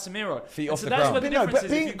so did Casemiro. Feet And off so the that's ground. where the But no, difference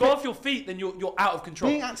but is. If you go off your feet, then you're out of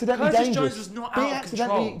control. Being accidentally Curtis dangerous, Jones was not being out of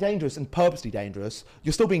accidentally control. dangerous and purposely dangerous,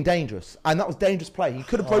 you're still being dangerous, and that was dangerous play. He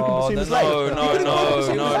could have broken Basuma's leg. no. He could have broken Basuma's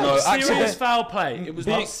It leg. was not serious Accident- foul play. It was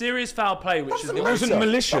not serious foul play, which is Doesn't the It wasn't matter.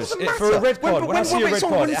 malicious. Doesn't For a matter. red card, when I see a red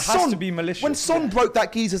card, it has to be malicious. When Son broke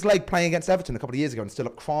that geezer's leg playing against Everton a couple of years ago and still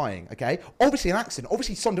up crying, okay? Obviously an accident.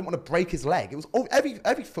 Obviously Son didn't want to break his leg. It was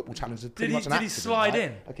every football challenge is pretty much an Did he accident. slide right?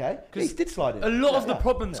 in? Okay. He did slide in. A lot of Yeah, the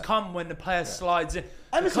problems come when the player slides in.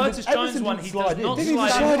 The Emerson Curtis did- Jones Emerson one, didn't he slide does in. not Didn't he slide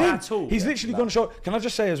in slide in? at all. He's literally gone short. Can I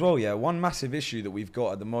just say as well, yeah, one massive issue that we've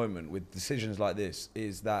got at the moment with decisions like this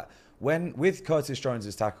is that with Curtis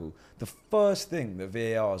Jones's tackle, the first thing that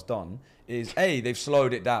VAR has done is they've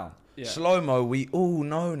slowed it down. Yeah. Slow-mo, we all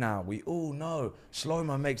know now. We all know.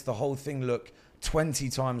 Slow-mo makes the whole thing look 20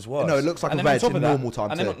 times worse. No, it looks like And a then on red top in of that- normal time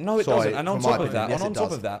and then, too. no, it Sorry, doesn't. And on from my top of opinion. that, Yes, and on it top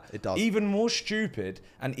does. of that, It does. even more stupid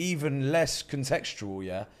and even less contextual,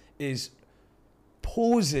 yeah, is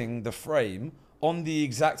pausing the frame on the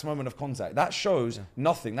exact moment of contact. That shows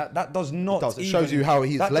nothing. That does not. It does. It shows you how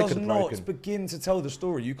his that leg does could have not broken. begin to tell the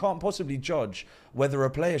story. You can't possibly judge whether a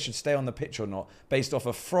player should stay on the pitch or not based off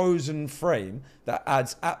a frozen frame that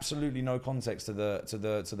adds absolutely no context to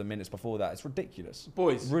the minutes before that. It's ridiculous,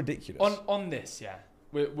 Boys, ridiculous. On this, yeah,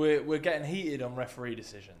 we're getting heated on referee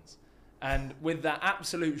decisions, and with that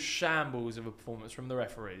absolute shambles of a performance from the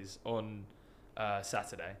referees on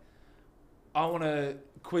Saturday, I want to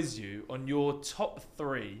quiz you on your top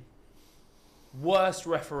 3 worst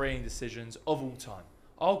refereeing decisions of all time.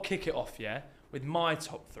 I'll kick it off, yeah, with my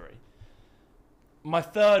top 3. My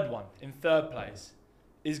third one, in third place,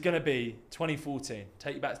 is going to be 2014.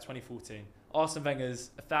 Take you back to 2014. Arsene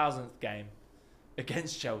Wenger's 1,000th game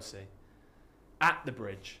against Chelsea at the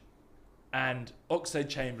Bridge, and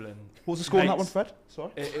Oxlade-Chamberlain. What was the score on that one, makes- Fred?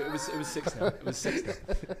 Sorry. It was 6-0. It was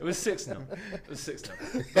 6-0. It was 6-0. It was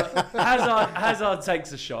 6-0. But Hazard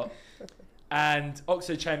takes a shot, and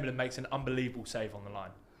Oxlade-Chamberlain makes an unbelievable save on the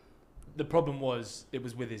line. The problem was it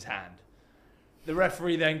was with his hand. The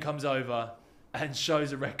referee then comes over and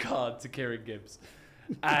shows a red card to Kieran Gibbs,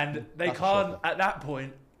 and they That's a can't shocker. at that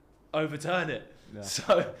point overturn it. Yeah.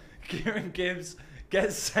 So Kieran Gibbs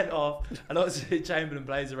gets sent off, and Oxlade-Chamberlain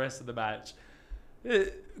plays the rest of the match.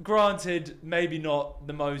 Granted, maybe not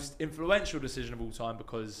the most influential decision of all time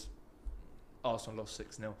because Arsenal lost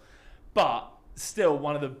 6-0, but still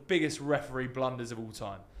one of the biggest referee blunders of all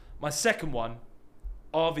time. My second one,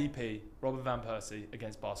 RVP, Robin Van Persie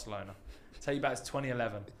against Barcelona. Take you back to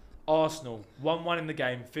 2011. Arsenal 1-1 in the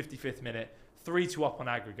game, 55th minute, 3-2 up on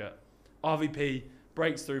aggregate. RVP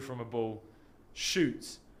breaks through from a ball,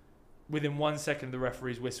 shoots. Within 1 second of the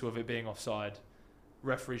referee's whistle of it being offside,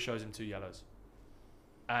 referee shows him 2 yellows.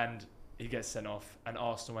 And he gets sent off, and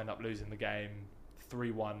Arsenal end up losing the game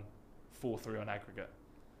 3-1, 4-3 on aggregate.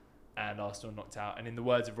 And Arsenal knocked out. And in the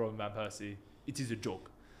words of Robin Van Persie, it is a joke.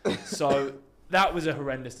 So that was a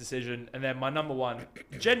horrendous decision. And then my number one,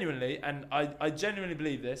 genuinely, and I genuinely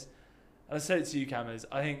believe this, and I said it to you, Cameras,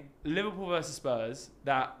 I think Liverpool versus Spurs,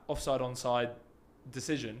 that offside-onside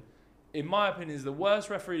decision, in my opinion, is the worst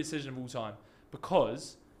referee decision of all time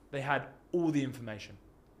because they had all the information.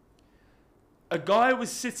 A guy was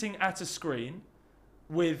sitting at a screen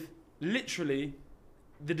with literally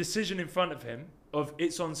the decision in front of him of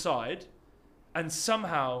it's onside, and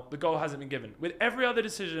somehow the goal hasn't been given. With every other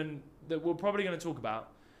decision that we're probably going to talk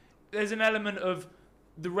about, there's an element of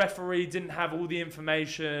the referee didn't have all the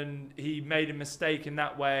information, he made a mistake in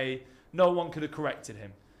that way, no one could have corrected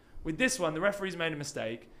him. With this one, the referee's made a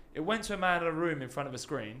mistake, it went to a man in a room in front of a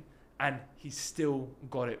screen, and he still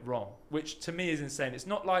got it wrong, which to me is insane. It's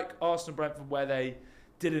not like Arsenal-Brentford where they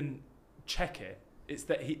didn't check it. It's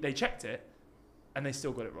that they checked it, and they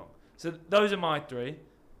still got it wrong. So those are my 3.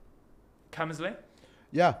 Cammersley?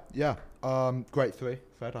 Yeah. Great 3,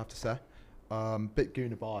 Fred, I have to say. Bit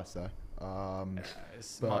Gooner bias though.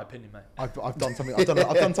 It's my opinion, mate. I've done something. I've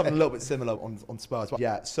done something a little bit similar on Spurs.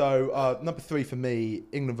 Yeah. So number 3 for me,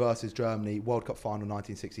 England versus Germany, World Cup final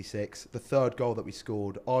 1966. The 3rd goal that we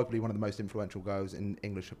scored, arguably one of the most influential goals in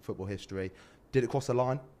English football history. Did it cross the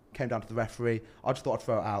line? Came down to the referee. I just thought I'd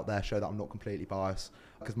throw it out there, show that I'm not completely biased.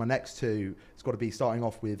 Because my next 2, it's got to be starting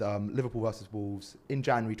off with Liverpool versus Wolves in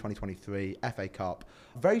January 2023, FA Cup.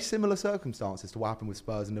 Very similar circumstances to what happened with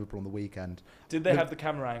Spurs and Liverpool on the weekend. Did they have the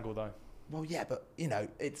camera angle though? Well, yeah, but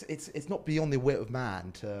it's not beyond the wit of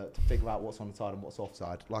man to figure out what's onside and what's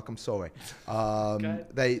offside. Like, I'm sorry. Okay.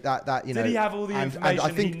 Did he have all the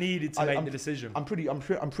information he needed to make the decision? I'm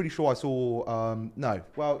pretty sure I saw. No.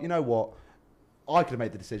 Well, you know what? I could have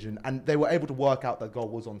made the decision, and they were able to work out that goal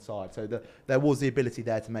was onside. So there was the ability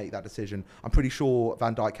there to make that decision. I'm pretty sure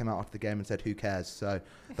Van Dijk came out after the game and said, "Who cares?" So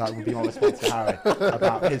that would be my response to Harry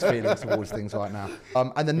about his feelings towards things right now.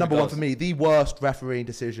 And then number 1 for me, the worst refereeing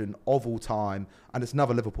decision of all time, and it's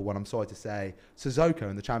another Liverpool one. I'm sorry to say, Sissoko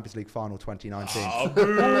in the Champions League final 2019.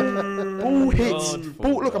 Ball hits.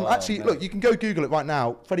 Look, look. You can go Google it right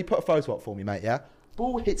now. Freddie, put a photo up for me, mate. Yeah.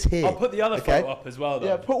 Ball hits here. I'll put the other photo up as well, though.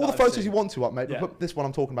 Yeah, put all the photos you want to up, mate. But put this one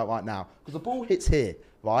I'm talking about right now. Because the ball hits here,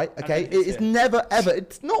 right? Okay? It's never, ever...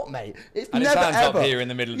 It's not, mate. It's and never, it stands ever. up here in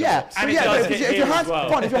the middle of the box. And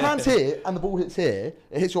if your hand's here and the ball hits here,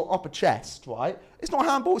 it hits your upper chest, right? It's not a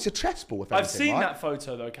handball, it's your chest ball, if anything, I've seen right? that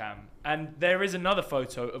photo, though, Cam. And there is another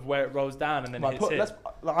photo of where it rolls down and then hits here.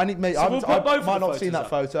 I might not have seen that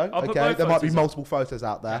photo. Okay, there might be multiple photos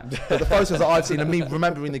out there. But the photos that I've seen of me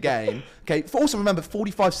remembering the game. Okay, also remember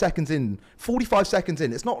 45 seconds in. 45 seconds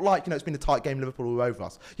in. It's not like, it's been a tight game, Liverpool all over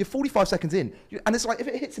us. You're 45 seconds in. And it's like, if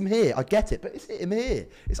it hits him here, I get it. But it's hit him here.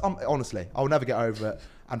 Honestly, I'll never get over it.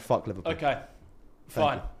 And fuck Liverpool. Okay,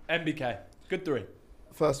 fine. MBK. Good 3.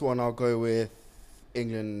 First one, I'll go with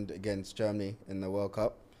England against Germany in the World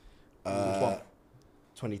Cup. Which one?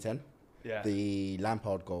 2010. Yeah. The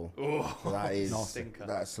Lampard goal.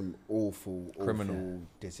 That's some awful criminal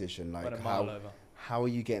decision. Went Like a mile over. how are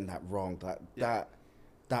you getting that wrong?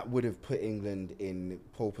 That would have put England in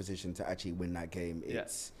pole position to actually win that game.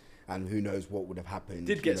 And who knows what would have happened.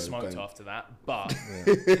 Did get smoked after that, but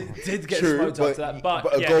did get smoked after that. But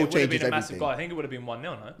a goal it would have been changes a massive everything. goal. I think it would have been 1-0,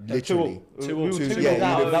 no? Literally.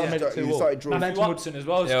 2-2. You started drawing. Matthew Watson as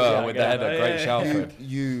well. Yeah, with the header, great shout.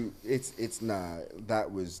 That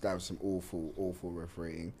was some awful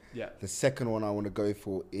refereeing. Yeah. The second one I want to go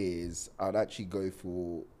for is I'd actually go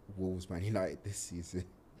for Wolves Man United this season.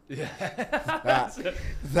 Yeah. That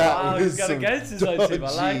was he's got against his own team.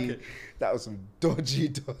 I like it. That was some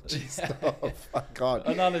dodgy stuff. I can't.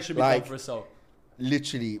 Another should be done for assault.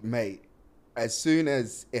 Literally, mate. As soon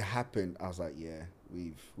as it happened, I was like, yeah,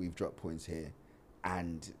 we've dropped points here,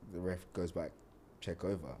 and the ref goes back, check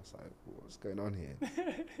over. I was like, what's going on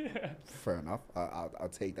here? Fair enough.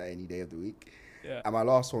 I'll take that any day of the week. Yeah. And my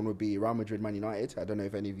last one would be Real Madrid Man United. I don't know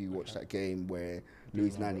if any of you watched that game where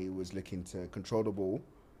Luis Nani was looking to control the ball.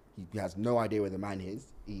 He has no idea where the man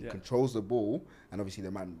is. He controls the ball, and obviously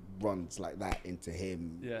the man runs like that into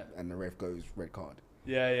him, and the ref goes red card.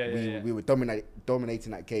 We were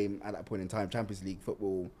dominating that game at that point in time, Champions League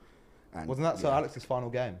football. And wasn't that Sir Alex's final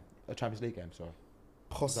game? A Champions League game, sorry.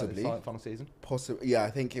 Possibly. Final season? Possibly. Yeah,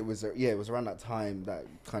 I think it was. It was around that time, that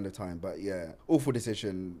kind of time. But yeah, awful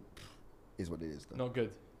decision is what it is, though. Not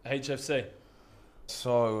good. HFC.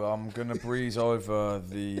 So I'm gonna breeze over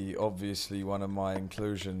the obviously one of my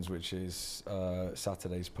inclusions, which is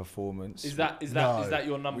Saturday's performance. Is that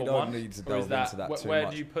your number one? We don't need to delve into that too much. Where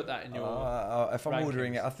do you put that in your? If I'm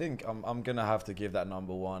ordering it, I think I'm gonna have to give that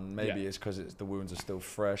number one. Maybe it's because the wounds are still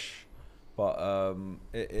fresh, but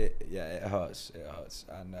it hurts. It hurts,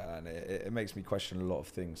 and it makes me question a lot of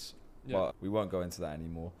things. Yeah. But we won't go into that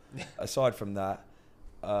anymore. Aside from that,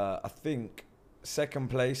 I think. Second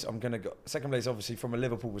place, obviously from a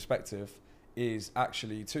Liverpool perspective, is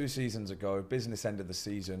actually 2 seasons ago, business end of the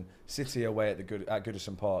season, City away at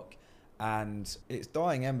Goodison Park, and it's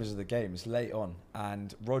dying embers of the game. It's late on,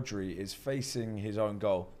 and Rodri is facing his own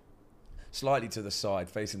goal, slightly to the side,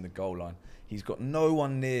 facing the goal line. He's got no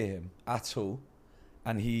one near him at all,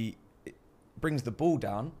 and he brings the ball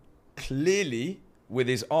down, clearly with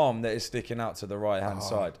his arm that is sticking out to the right-hand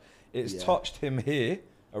side. It's touched him here,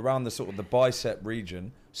 around the sort of the bicep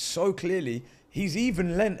region, so clearly. He's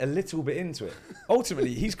even lent a little bit into it.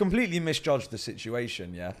 Ultimately, he's completely misjudged the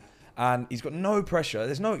situation, yeah? And he's got no pressure.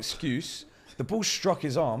 There's no excuse. The ball struck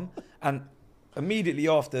his arm, and immediately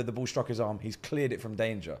after the ball struck his arm, he's cleared it from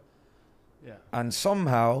danger. Yeah. And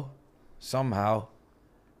somehow,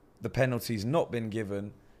 the penalty's not been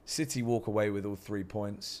given. City walk away with all 3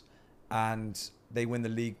 points, and they win the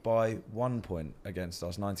league by 1 point against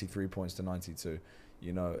us, 93 points to 92.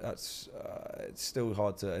 You know, that's it's still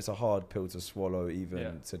hard to. It's a hard pill to swallow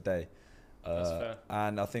even today. That's fair.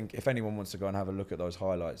 And I think if anyone wants to go and have a look at those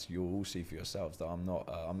highlights, you'll all see for yourselves that I'm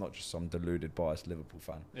not just some deluded, biased Liverpool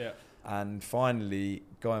fan. Yeah. And finally,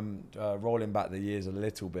 rolling back the years a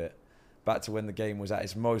little bit, back to when the game was at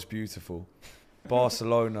its most beautiful.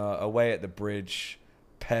 Barcelona away at the Bridge,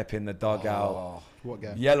 Pep in the dugout, What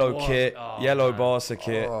game? yellow kit, yellow man. Barca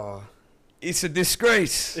kit. It's a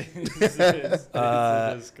disgrace. It's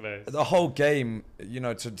a disgrace. The whole game, you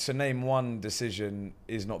know, to name one decision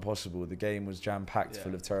is not possible. The game was jam-packed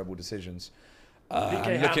full of terrible decisions.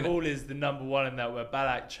 PK handball is the number one in that, where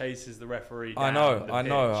Ballack chases the referee down I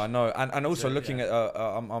know. And also So, looking at,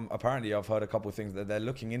 apparently I've heard a couple of things that they're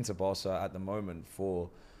looking into Barca at the moment for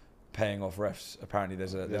paying off refs. Apparently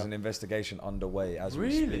there's an investigation underway as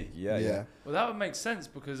we speak. Yeah. Well, that would make sense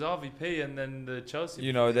because RVP and then the Chelsea.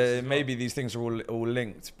 You know, maybe these things are all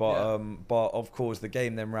linked, but of course the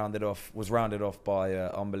game then was rounded off by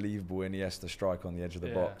unbelievable Iniesta strike on the edge of the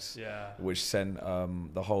box, which sent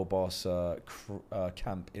the whole Barca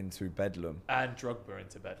camp into bedlam. And Drogba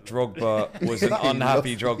into bedlam. Drogba was an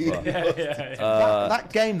unhappy Drogba.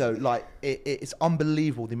 That game though, like it's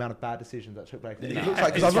unbelievable the amount of bad decisions that took place. It looks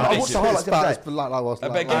like, because I watched the highlights the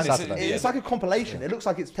other day. It's like a compilation. It looks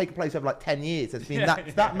like it's taken place over like 10 years. There's been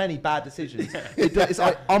that many bad decisions. It's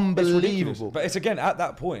like unbelievable. But it's again at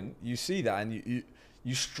that point you see that and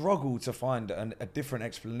you struggle to find a different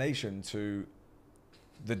explanation to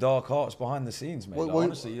the dark arts behind the scenes, mate.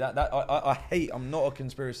 Honestly, I hate. I'm not a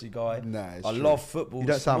conspiracy guy. I love football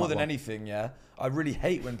more than anything. Yeah, I really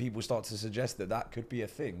hate when people start to suggest that could be a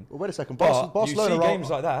thing. Well, wait a second. But Barcelona you see games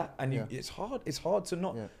like that, and it's hard. It's hard to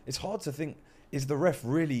not. It's hard to think. Is the ref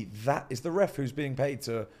really that? Is the ref who's being paid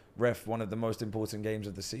to ref one of the most important games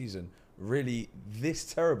of the season really this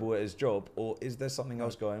terrible at his job, or is there something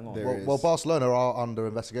else going on? Well, Barcelona are under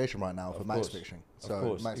investigation right now for match fixing. So, of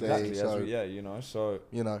course, exactly.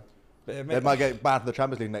 They might get banned from the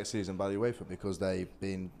Champions League next season by the UEFA because they've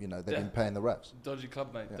been paying the refs. Dodgy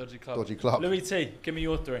club, mate. Yeah. Dodgy club. Louis T, give me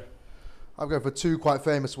your three. I'll go for two quite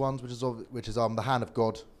famous ones, which is the hand of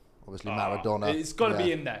God. Obviously, Maradona. It's got to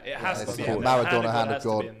be in there. It has to be in there. Maradona, hand of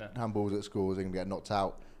God, handballs at schools, he can get knocked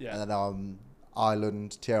out. Yeah. And then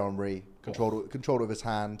Ireland, Thierry Henry controlled it with his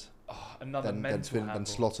hand. Another mental handball. Then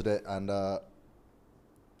slotted it and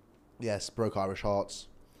broke Irish hearts.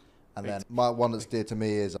 And then my one that's dear to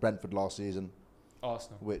me is Brentford last season.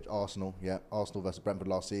 Arsenal versus Brentford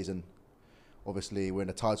last season. Obviously, we're in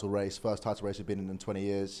a title race, first title race we've been in 20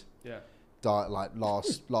 years. Yeah.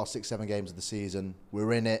 Last 6-7 games of the season,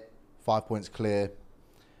 we're in it, 5 points clear.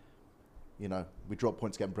 You know, we dropped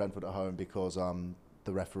points against Brentford at home because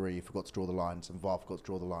the referee forgot to draw the lines and VAR forgot to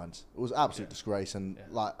draw the lines. It was an absolute disgrace, and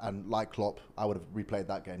like Klopp, I would have replayed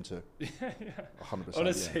that game too. 100%.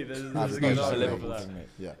 Honestly, there's a good argument for that.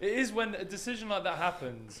 Yeah. It is when a decision like that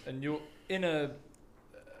happens and you're in a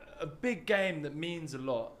big game that means a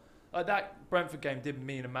lot. Like that Brentford game did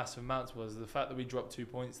mean a massive amount to us. The fact that we dropped 2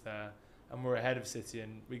 points there and we're ahead of City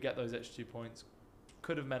and we get those extra 2 points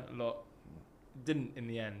could have meant a lot. Didn't in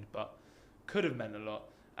the end, but could have meant a lot.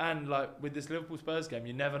 And like with this Liverpool Spurs game,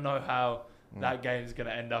 you never know how that game's going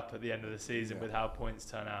to end up at the end of the season with how points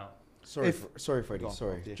turn out. Sorry, Freddie.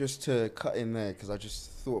 Just to cut in there because I just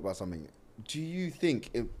thought about something. Do you think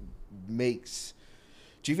it makes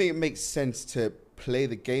sense to play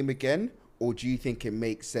the game again, or do you think it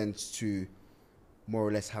makes sense to more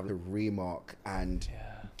or less have a remark and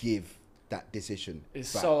give that decision?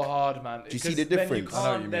 It's back? So hard, man. Do you see the difference?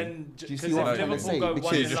 Do you see what I'm saying?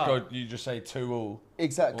 You just say 2-2.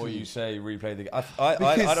 Exactly. Or you say replay the game.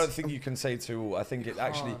 I don't think you can say 2-2. I think it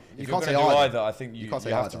actually, if you're going to do either, I think you have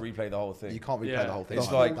to replay the whole thing. You can't replay the whole thing.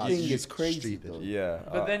 It's like it's crazy. Yeah.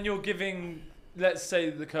 But then you're giving, let's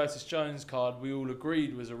say the Curtis Jones card we all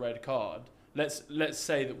agreed was a red card. Let's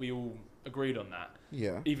say that we all agreed on that.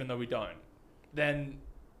 Yeah. Even though we don't. Then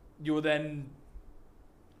you're then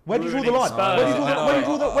Where do you draw the line? Where do you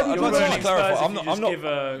draw the line? Clarify. I'm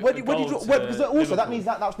not. Where do you draw? Because also that means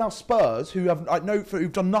that's now Spurs who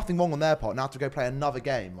who've done nothing wrong on their part now have to go play another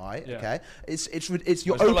game, right? Yeah. Okay, it's you're it's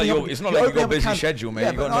not like you've got a busy schedule, mate.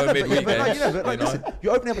 You've got no midweek games. Listen,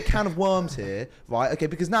 you're opening up a can of worms here, right? Okay,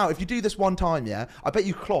 because now if you do this one time, yeah, I bet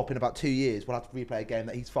you Klopp in about 2 years will have to replay a game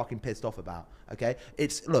that he's fucking pissed off about. Okay,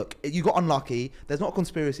 you got unlucky. There's not a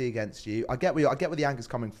conspiracy against you. I get where the anger's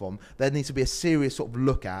coming from. There needs to be a serious sort of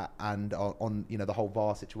look at and on the whole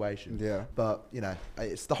VAR situation. Yeah. But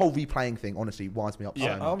it's the whole replaying thing. Honestly, winds me up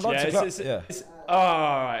so much.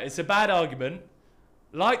 It's a bad argument.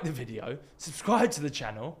 Like the video, subscribe to the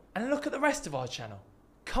channel, and look at the rest of our channel.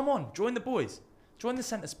 Come on, join the boys. Join the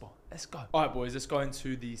centre spot. Let's go. All right, boys. Let's go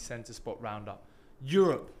into the centre spot roundup.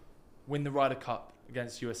 Europe win the Ryder Cup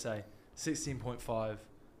against USA. 16.5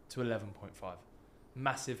 to 11.5.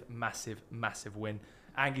 Massive, massive, massive win.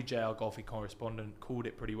 Angie J, our golfing correspondent, called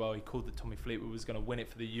it pretty well. He called that Tommy Fleetwood was going to win it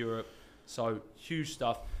for the Europe. So, huge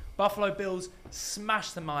stuff. Buffalo Bills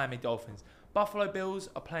smashed the Miami Dolphins. Buffalo Bills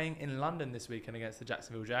are playing in London this weekend against the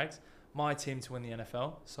Jacksonville Jags. My team to win the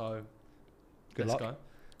NFL. So, let's go.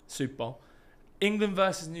 Super Bowl. England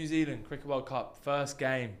versus New Zealand, Cricket World Cup, first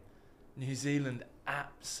game. New Zealand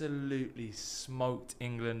absolutely smoked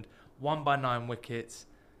England. Won by 9 wickets.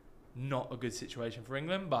 Not a good situation for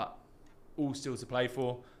England, but all still to play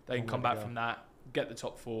for. They can come back from that, get the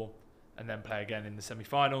top 4, and then play again in the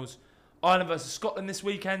semi-finals. Ireland versus Scotland this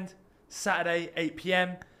weekend, Saturday, 8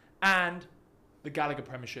 p.m. And the Gallagher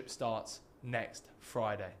Premiership starts next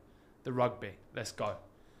Friday. The rugby. Let's go.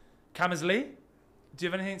 Cameras Lee, do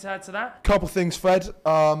you have anything to add to that? Couple things, Fred.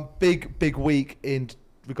 Big week in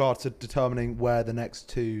regards to determining where the next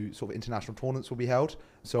 2 sort of international tournaments will be held.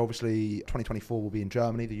 So obviously 2024 will be in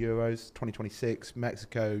Germany, the Euros. 2026,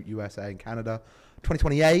 Mexico, USA and Canada.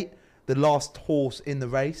 2028, the last horse in the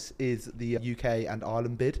race is the UK and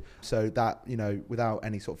Ireland bid. So that, without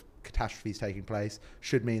any sort of catastrophes taking place,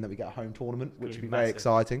 should mean that we get a home tournament, which would be very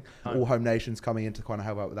exciting. All home nations coming in to kind of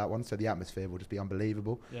help out with that one, so the atmosphere will just be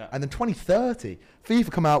unbelievable. Yeah. And then 2030,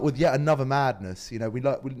 FIFA come out with yet another madness. We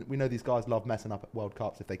know these guys love messing up at World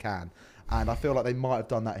Cups if they can, and I feel like they might have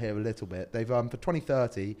done that here a little bit. They've for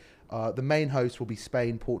 2030, the main host will be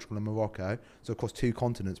Spain, Portugal, and Morocco, so across 2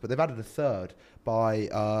 continents. But they've added a third by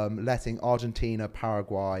letting Argentina,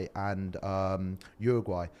 Paraguay, and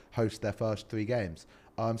Uruguay host their first 3 games.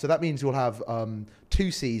 So that means you'll have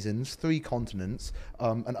 2 seasons, 3 continents,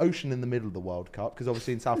 an ocean in the middle of the World Cup, because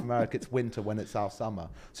obviously in South America it's winter when it's our summer.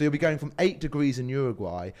 So you'll be going from 8 degrees in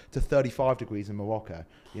Uruguay to 35 degrees in Morocco.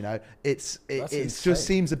 It just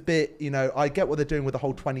seems a bit, I get what they're doing with the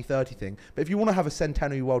whole 2030 thing, but if you want to have a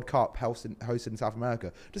centenary World Cup hosted in South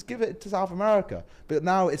America, just give it to South America. But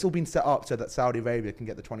now it's all been set up so that Saudi Arabia can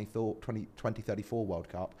get the 2034 World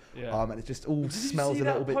Cup. Yeah. And it just all smells a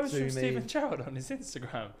little bit zoomy. Did you see that post from Stephen Gerrard on his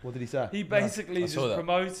Instagram? What did he say? He basically just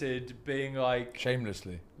promoted being like...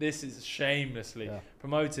 Shamelessly. This is shamelessly. Yeah.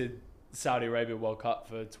 Promoted Saudi Arabia World Cup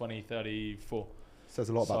for 2034. Says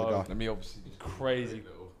a lot about the guy. Let me obviously...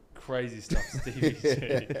 Crazy stuff, Stevie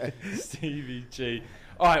G. Stevie G.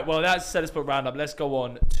 All right, well, that's Centre Spot Roundup. Let's go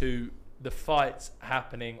on to the fights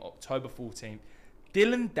happening October 14th.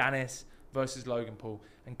 Dillon Dannis versus Logan Paul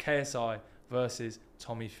and KSI versus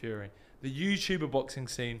Tommy Fury. The YouTuber boxing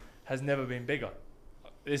scene has never been bigger.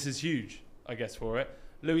 This is huge, I guess, for it.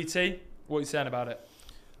 Louis T, what are you saying about it?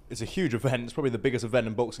 It's a huge event. It's probably the biggest event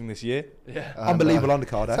in boxing this year. Yeah. Unbelievable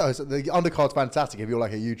undercard. So the undercard's fantastic if you're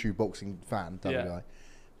like a YouTube boxing fan, WI. Yeah.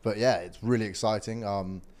 But yeah, it's really exciting.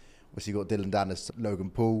 Obviously, you've got Dillon Dannis, Logan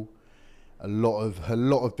Paul. A lot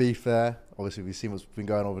of beef there. Obviously, we've seen what's been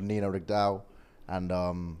going on with Nina Rigdal and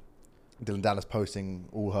Dillon Dannis posting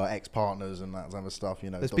all her ex-partners and that type of stuff.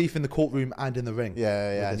 There's beef in the courtroom and in the ring.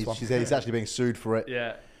 Yeah. And he's actually being sued for it.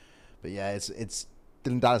 Yeah. But yeah, it's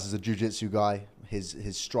Dillon Dannis is a jiu-jitsu guy.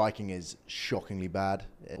 His striking is shockingly bad.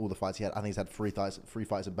 All the fights he had, I think he's had 3 fights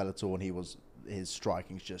at Bellator, and his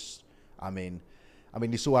striking's just, I mean,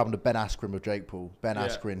 you saw what happened to Ben Askren with Jake Paul. Ben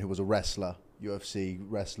Askren, who was a wrestler, UFC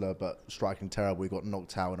wrestler, but striking terrible. He got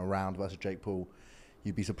knocked out in a round versus Jake Paul.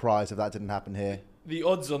 You'd be surprised if that didn't happen here. The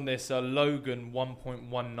odds on this are Logan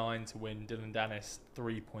 1.19 to win, Dillon Dannis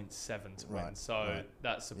 3.7 to win. So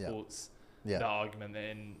that supports the argument that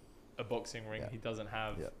in a boxing ring he doesn't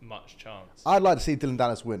have much chance. I'd like to see Dillon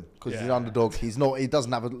Dannis win because he's an underdog. He's not. He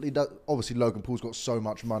doesn't have. Obviously, Logan Paul's got so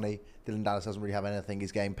much money. Dillon Dannis doesn't really have anything.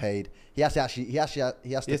 He's getting paid. He has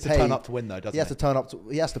to turn up to win though, doesn't he? He has to turn up.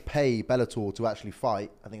 He has to pay Bellator to actually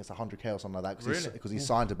fight. I think it's 100K or something like that because he's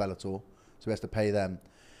signed to Bellator, so he has to pay them.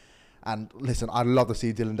 And listen, I'd love to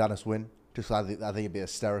see Dillon Dannis win. Just I think it'd be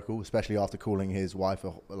hysterical, especially after calling his wife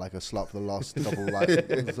a slut for the last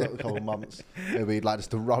couple of months. It'd be like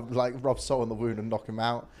just to rub salt on the wound and knock him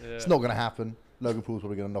out. Yeah. It's not going to happen. Logan Paul's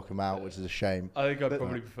probably going to knock him out, which is a shame. I think I'd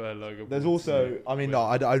probably prefer Logan Paul. There's also, I mean, no,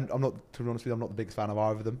 I'm not, to be honest with you, I'm not the biggest fan of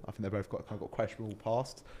either of them. I think they've both got questionable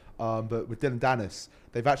past. But with Dillon Dannis,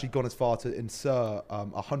 they've actually gone as far to insert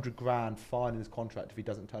 $100,000 fine in his contract if he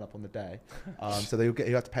doesn't turn up on the day. So he'll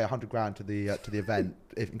have to pay $100,000 to the event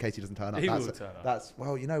in case he doesn't turn up. He will turn up. That's,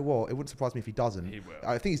 well, you know what? It wouldn't surprise me if he doesn't. He will.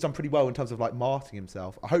 I think he's done pretty well in terms of like marketing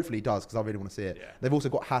himself. Hopefully he does, because I really want to see it. Yeah. They've also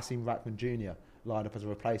got Hasim Rackman Jr. lined up as a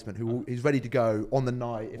replacement, he's ready to go on the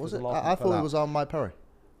night. If was it? The last I thought it was Mike Perry.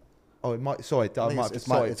 Oh, it might. Sorry, it's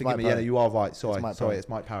Mike forgive me. Yeah, no, you are right. Sorry, it's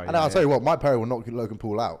Mike Perry. And I'll tell you what, Mike Perry will knock Logan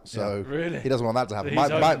Paul out. So really? He doesn't want that to happen.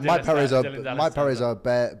 Mike Perry's a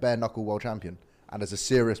bare knuckle world champion, and is a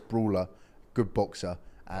serious brawler, good boxer.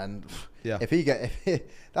 And if Dillon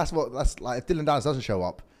Dannis doesn't show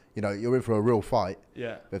up, you know, you're in for a real fight.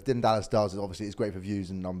 Yeah. But if Dillon Dannis does, obviously it's great for views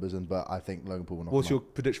and numbers. But I think Logan Paul will knock him out. What's your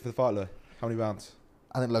prediction for the fight, Lou? How many rounds?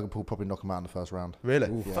 I think Logan Paul probably knock him out in the first round.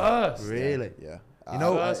 Really? First? Really? Yeah. You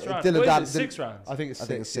know, Dillon Dannis, 6 rounds. I think it's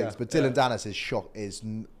six. Yeah. But Dillon Dannis is he's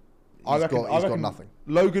got nothing.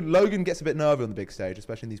 Logan gets a bit nervy on the big stage,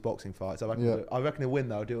 especially in these boxing fights. I reckon he'll win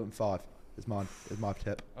though. I'll do it in 5. Is my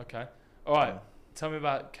tip. Okay. All right. Tell me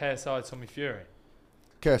about KSI Tommy Fury.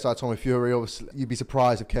 KSI Tommy Fury, obviously, you'd be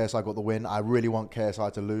surprised if KSI got the win. I really want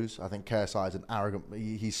KSI to lose. I think KSI is an arrogant.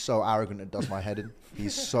 He's so arrogant it does my head in.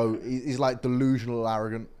 He's like delusional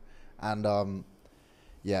arrogant, and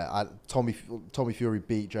Tommy Fury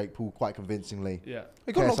beat Jake Paul quite convincingly. Yeah,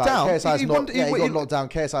 he got knocked down. He got knocked down.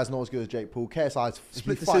 KSI's not as good as Jake Paul.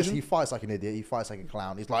 He fights like an idiot. He fights like a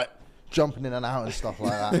clown. He's like jumping in and out and stuff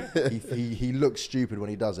like that. he looks stupid when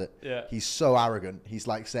he does it. Yeah. He's so arrogant. He's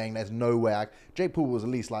like saying, "There's no way." Jake Paul was at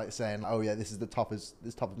least like saying, "Oh yeah, this is the toughest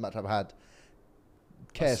match I've had."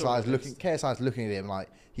 KSI's looking at him like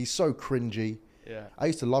he's so cringy. Yeah. I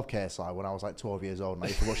used to love KSI when I was like 12 years old, and I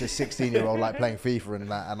used to watch this 16-year-old like playing FIFA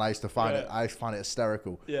and that, and I used to find it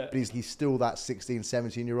hysterical. Yeah. But he's still that 16,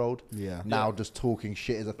 17-year-old. Yeah. Now just talking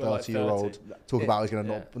shit as a 30-year-old, talking about he's going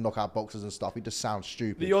to knock out boxers and stuff. He just sounds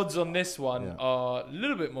stupid. The odds on this one are a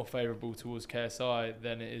little bit more favourable towards KSI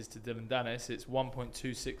than it is to Dillon Dannis. It's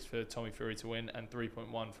 1.26 for Tommy Fury to win and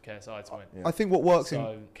 3.1 for KSI to win. Yeah. I think what works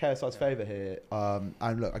in KSI's favour here,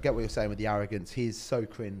 and look, I get what you're saying with the arrogance. He's so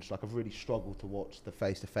cringe. Like I've really struggled to watch the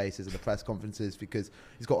face-to-faces and the press conferences because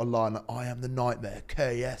he's got a line like, "I am the nightmare,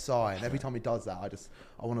 KSI," and every time he does that,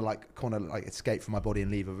 I want to escape from my body and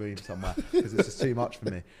leave a room somewhere because it's just too much for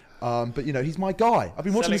me. But you know, he's my guy. I've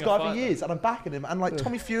been watching this guy for years, and I'm backing him. And like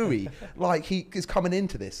Tommy Fury, like he is coming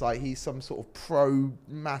into this like he's some sort of pro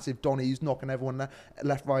massive Donny who's knocking everyone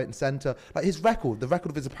left, right, and centre. Like the record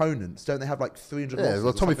of his opponents, don't they have like 300? Yeah,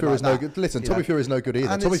 well, Tommy Fury is no good. Listen, Tommy Fury is no good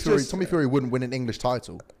either. Tommy Fury wouldn't win an English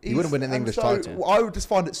title. He wouldn't win an English title. I would just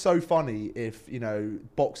find it so funny if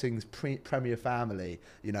boxing's premier family,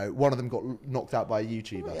 one of them got knocked out by a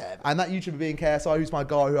YouTuber, and that YouTuber being KSI, who's my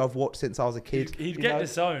guy who I've watched since I was a kid. He'd get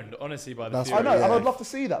disowned. Honestly, by the Fury. I know, and I'd love to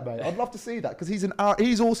see that, mate. I'd love to see that because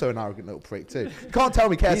he's also an arrogant little prick too. You can't tell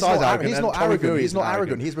me KSI's arrogant. He's not arrogant. He's not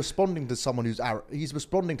arrogant. He's responding to someone who's He's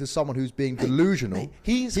responding to someone who's being delusional. Mate,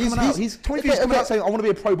 He's coming out saying, "I want to be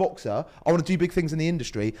a pro boxer. I want to do big things in the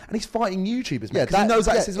industry," and he's fighting YouTubers, because he knows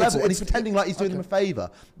that's his level, and he's pretending like he's doing them a favour.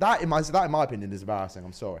 That, in my opinion, is embarrassing.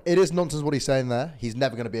 I'm sorry. It is nonsense what he's saying there. He's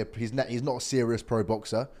never going to be he's not a serious pro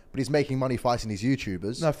boxer, but he's making money fighting these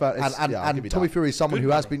YouTubers. No, fair. And Tommy Fury is someone who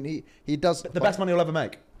has been he does the best money he'll ever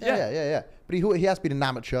make. Yeah. But he has been an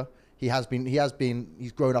amateur. He's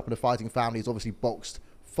grown up in a fighting family. He's obviously boxed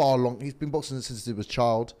he's been boxing since he was a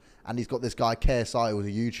child, and he's got this guy KSI who was a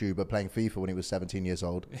YouTuber playing FIFA when he was 17 years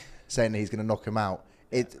old, saying that he's going to knock him out.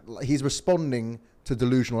 He's responding to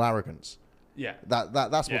delusional arrogance. Yeah.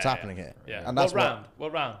 That's what's happening here. Yeah. And that's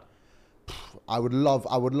what round? I would love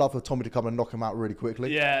for Tommy to come and knock him out really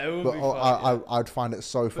quickly. Yeah, it would be fun. I'd find it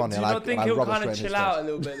so funny. Do you not think he'll kind of chill out a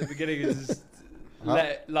little bit at the beginning and just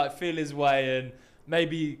feel his way and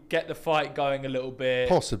maybe get the fight going a little bit?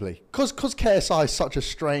 Possibly, because KSI is such a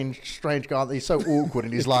strange guy. He's so awkward,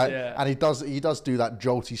 and he's like, and he does do that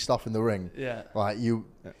jolty stuff in the ring. Yeah, like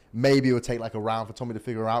maybe it would take like a round for Tommy to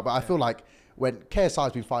figure out. But I feel like when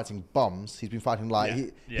KSI's been fighting bums, he's been fighting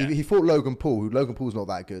like he fought Logan Paul. Logan Paul's not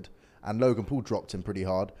that good, and Logan Paul dropped him pretty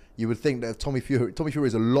hard. You would think that if Tommy Fury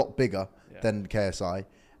is a lot bigger than KSI,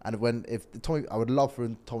 And I would love for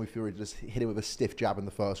Tommy Fury to just hit him with a stiff jab in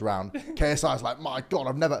the first round. KSI's like, my God,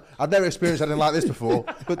 I've never experienced anything like this before.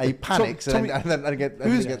 But he panics and then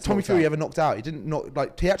gets Tommy Fury out. ever knocked out?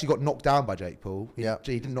 He actually got knocked down by Jake Paul. He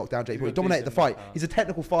didn't knock down Jake Paul. He dominated the fight. He's a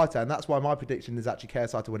technical fighter, and that's why my prediction is actually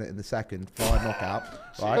KSI to win it in the second via knockout.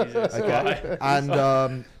 Right? Okay.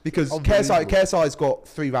 And because KSI's got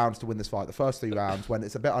 3 rounds to win this fight. The first 3 rounds, when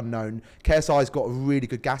it's a bit unknown, KSI's got a really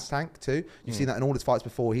good gas tank too. You've seen that in all his fights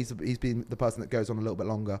before. He's been the person that goes on a little bit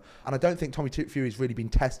longer, and I don't think Tommy Fury's really been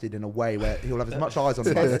tested in a way where he'll have as much eyes on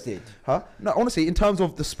him. Tested? Huh? No, honestly, in terms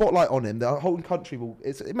of the spotlight on him, the whole country will.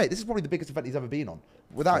 Mate, this is probably the biggest event he's ever been on.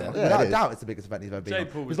 Without a doubt, it's the biggest event he's ever been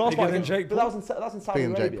on. His last fight against Jake Paul. That was in Saudi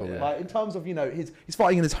Arabia. Like, in terms of, he's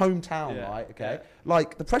fighting in his hometown, right? Okay.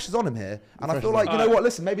 Like, the pressure's on him here, and I feel like, you know what?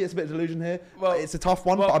 Listen, maybe it's a bit of delusion here. Well, it's a tough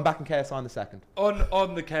one, but I'm backing KSI in the second.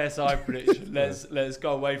 On the KSI prediction, let's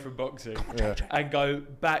go away from boxing and go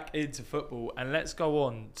back into football, and let's go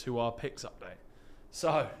on to our picks update.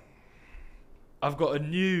 So, I've got a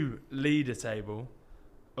new leader table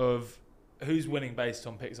of who's winning based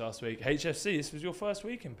on picks last week. HFC, this was your first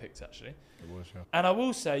week in picks, actually. It was, yeah. And I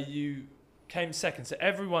will say you came second. So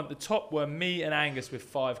everyone, the top were me and Angus with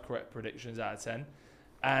 5 correct predictions out of 10.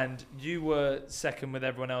 And you were second with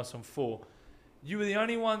everyone else on 4. You were the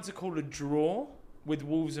only one to call a draw with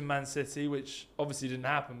Wolves and Man City, which obviously didn't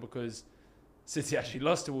happen because City actually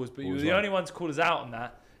lost to Wolves. But you were the only one to call us out on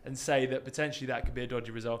that and say that potentially that could be a dodgy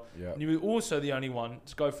result. Yeah. And you were also the only one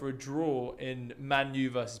to go for a draw in Man U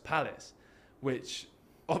versus Palace, which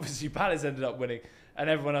obviously Palace ended up winning, and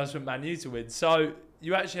everyone else went Man U to win. So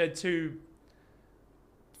you actually had 2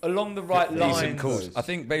 along the right lines. I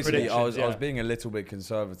think basically I was being a little bit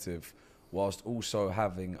conservative, whilst also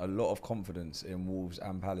having a lot of confidence in Wolves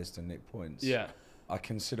and Palace to nick points. Yeah, I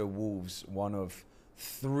consider Wolves one of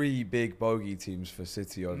 3 big bogey teams for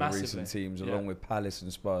City over recent teams, along with Palace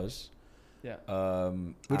and Spurs. Yeah.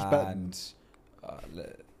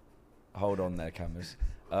 Hold on there, cameras.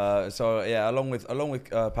 Along with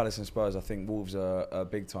Palace and Spurs, I think Wolves are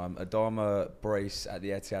big time. Adama brace at the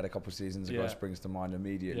Etihad a couple of seasons ago springs to mind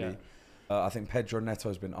immediately. I think Pedro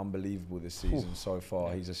Neto's been unbelievable this season so far.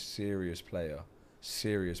 Yeah. He's a serious player.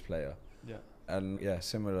 Yeah. And in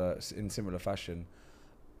similar fashion,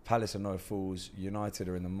 Palace are no fools. United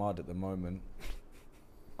are in the mud at the moment.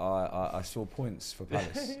 I saw points for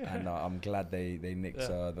Palace, and I'm glad they nicked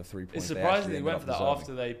the 3 points. It's surprising they went for that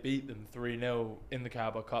after they beat them 3-0 in the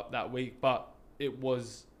Carabao Cup that week, but it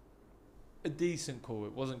was a decent call.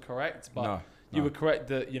 It wasn't correct, but you were correct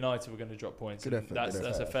that United were going to drop points. Good effort.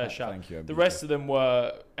 That's a fair shout. Thank you. The rest of them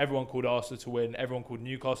were, everyone called Arsenal to win, everyone called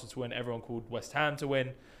Newcastle to win, everyone called West Ham to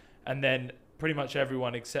win, and then pretty much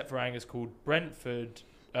everyone except for Angus called Brentford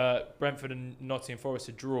and Nottingham Forest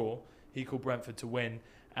to draw. He called Brentford to win.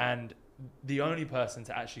 And the only person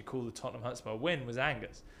to actually call the Tottenham Hotspur win was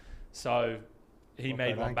Angus. So he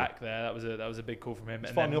made one back there. That was a big call from him.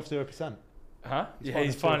 He's finally off 0%. Huh?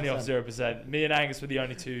 He's finally off 0%. Me and Angus were the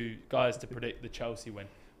only 2 guys to predict the Chelsea win,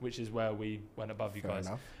 which is where we went above you guys.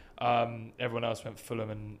 Everyone else went Fulham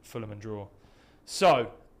and draw.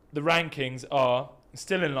 So the rankings are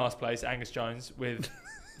still in last place, Angus Jones with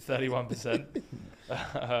 31%.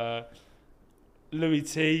 Louis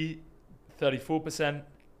T, 34%.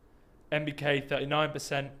 MBK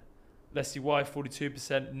 39%, Leslie Y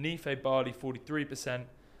 42%, Nife Barley 43%,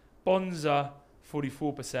 Bonza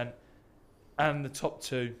 44%, and the top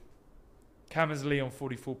 2, Cameras Lee on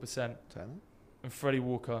 44%, and Freddie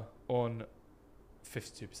Walker on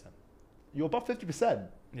 52%. You're above 50%?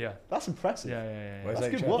 Yeah. That's impressive. Yeah. That's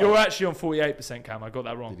good work. You're actually on 48%, Cam. I got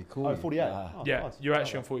that wrong. Did he call you? 48? Yeah, nice. you're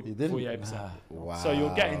actually on 48%. Wow. So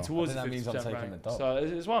you're getting towards the that means I'm 50% taking rank. the top. So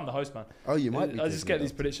it's why I'm the host, man. Oh, you might be. I just get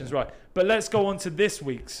these predictions right. But let's go on to this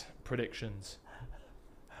week's predictions.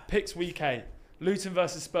 Picks week 8. Luton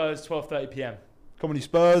versus Spurs, 12:30 p.m. Come on, you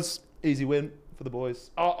Spurs. Easy win for the boys.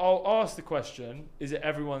 I'll ask the question, is it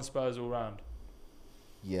everyone Spurs all round?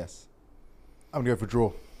 Yes. I'm going to go for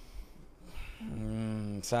draw.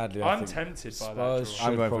 Sadly, I'm tempted by that draw. Spurs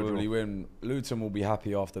should probably win. Luton will be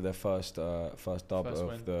happy after their first dub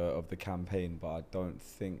of the campaign, but I don't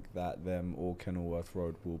think that them or Kenilworth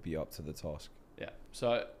Road will be up to the task. Yeah,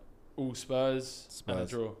 so all Spurs. And a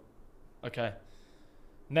draw. Okay.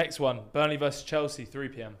 Next one, Burnley versus Chelsea, 3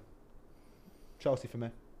 p.m. Chelsea for me.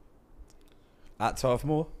 At Turf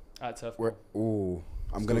Moor? At Turf Moor.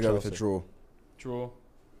 I'm going to go with a draw. Draw.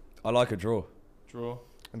 I like a draw. Draw.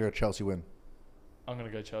 I'm going to go Chelsea win. I'm going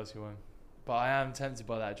to go Chelsea win. But I am tempted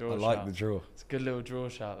by that draw I like the draw. It's a good little draw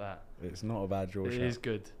shout, that. It's not a bad draw shout. It is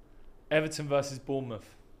good. Everton versus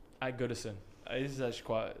Bournemouth at Goodison. This is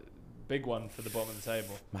actually big one for the bottom of the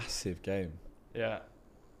table. Massive game. Yeah.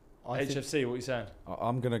 HFC, what are you saying?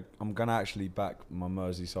 I'm gonna actually back my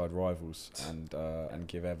Merseyside rivals and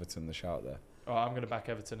give Everton the shout there. Oh, I'm gonna back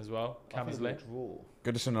Everton as well. Cammersley.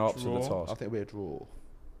 Goodison are up to the task. I think it'll be a draw.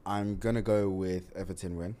 I'm gonna go with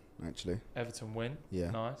Everton win. Actually, Everton win.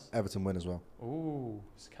 Yeah. Nice. Everton win as well. Ooh,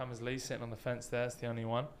 it's Cammersley sitting on the fence there. It's the only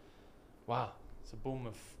one. Wow. So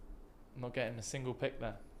Bournemouth not getting a single pick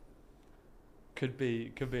there. Could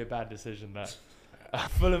be a bad decision there.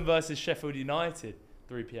 Fulham versus Sheffield United,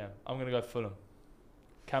 3 p.m. I'm going to go Fulham.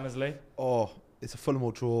 Cammersley? Oh, it's a Fulham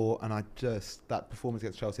or draw, and that performance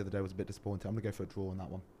against Chelsea the other day was a bit disappointing. I'm going to go for a draw on that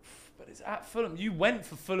one. But it's at Fulham. You went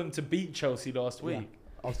for Fulham to beat Chelsea last week.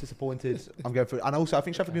 I was disappointed. I'm going for it. And also, I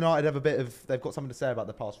think Sheffield United have they've got something to say about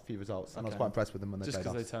the past few results, and I was quite impressed with them when they played us.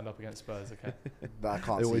 Just because they turned up against Spurs, okay.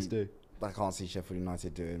 They always do. I can't see Sheffield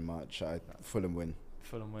United doing much. Fulham win.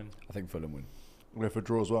 Fulham win. I think Fulham win. I'm going for a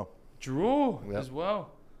draw as well. Draw as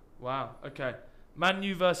well. Wow. Okay. Man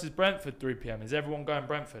U versus Brentford, 3 p.m. Is everyone going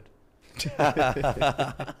Brentford? This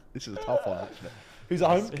is a tough one, actually. Who's at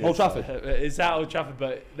home? Old Trafford. It's at Old Trafford,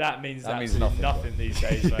 but that means nothing these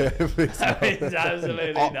days. That means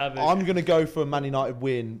absolutely nothing. I'm going to go for a Man United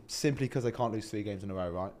win simply because they can't lose 3 games in a row,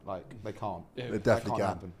 right? Like, they can't. They definitely can.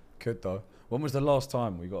 Happen. Could though. When was the last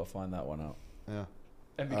time? We got to find that one out. Yeah.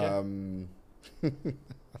 MBK?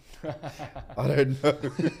 I don't know.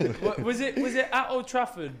 was it at Old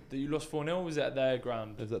Trafford that you lost 4-0, or was it at their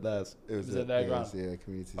ground? It was at theirs. It was at their ground. Yeah,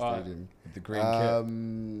 Community Stadium. With the green kit.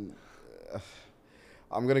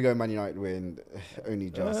 I'm gonna go Man United win. Only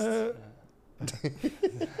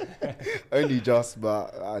just,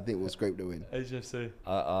 but I think we'll scrape the win. HFC.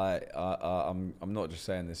 I'm not just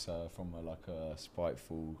saying this from a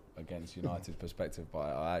spiteful against United perspective, but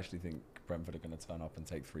I actually think Brentford are going to turn up and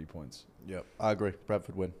take 3 points. Yep, I agree.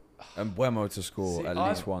 Brentford win. And Buemo to score at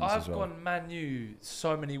least once as well. I've gone Man U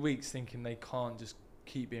so many weeks thinking they can't just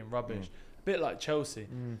keep being rubbish. A bit like Chelsea.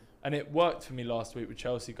 And it worked for me last week with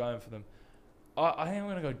Chelsea going for them. I think I'm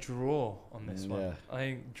going to go draw on this one. I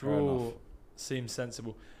think draw seems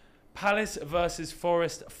sensible. Palace versus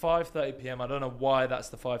Forest, 5:30 p.m. I don't know why that's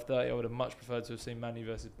the 5:30. I would have much preferred to have seen Man U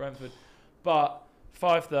versus Brentford. But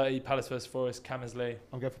 5:30, Palace versus Forest, Cammersley.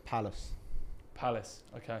 I'm going for Palace. Palace,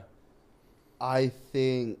 okay. I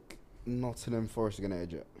think Nottingham Forest are going to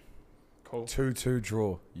edge it. Cool. 2-2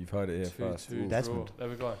 draw. You've heard it here first. 2-2 Desmond. Draw. There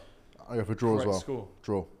we go. I go for draw as well. Score.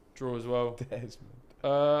 Draw as well. Desmond.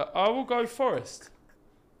 I will go Forest.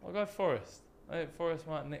 I think Forest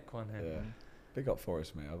might nick one here. Yeah. Big up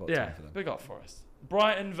Forest, mate. I've got time for them. Big up Forest.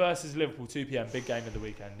 Brighton versus Liverpool, 2 p.m. Big game of the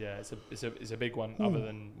weekend. Yeah, it's a big one. Other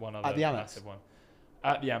than one other massive one.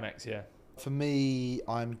 At the Amex, yeah. For me,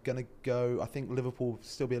 I'm going to go... I think Liverpool will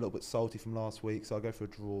still be a little bit salty from last week, so I'll go for a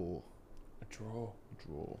draw. A draw.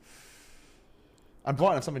 And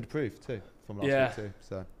Brighton have something to prove, too, from last week, too.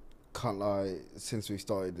 So. Can't lie, since we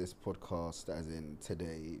started this podcast, as in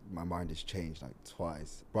today, my mind has changed like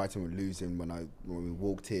twice. Brighton were losing when we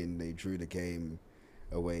walked in. They drew the game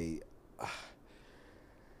away.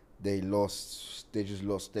 They lost. They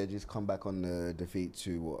just come back on the defeat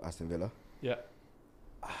to Aston Villa. Yeah.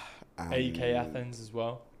 AEK Athens as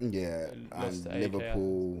well. Yeah, and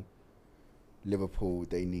Liverpool,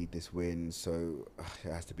 they need this win, so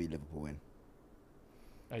it has to be Liverpool win.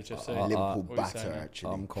 HFC. Liverpool batter,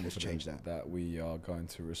 actually. I'm confident that we are going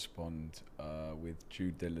to respond with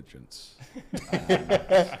due diligence.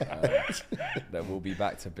 That we'll be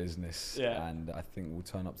back to business. Yeah. And I think we'll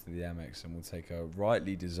turn up to the Amex and we'll take a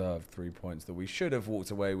rightly deserved 3 points that we should have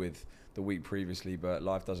walked away with the week previously, but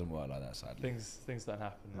life doesn't work like that, sadly. Things don't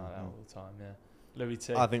happen like that all the time, yeah. Louis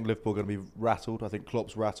T. I think Liverpool are going to be rattled. I think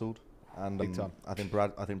Klopp's rattled. And big time. I think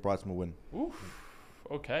Brighton will win. Oof.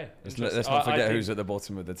 Okay. Let's not forget who's at the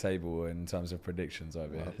bottom of the table in terms of predictions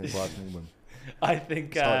over here. I think Brighton will win. I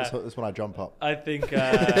think that's when I jump up. I think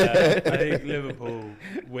Liverpool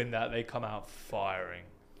win that. They come out firing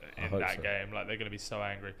in that game. Like, they're going to be so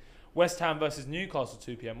angry. West Ham versus Newcastle,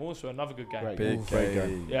 2 p.m. Also another good game. Big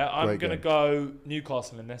game. Yeah, I'm going to go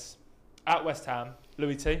Newcastle in this. At West Ham.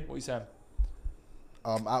 Louis T, what are you saying?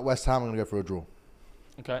 At West Ham, I'm going to go for a draw.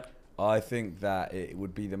 Okay. I think that it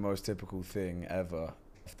would be the most typical thing ever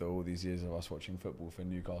after all these years of us watching football for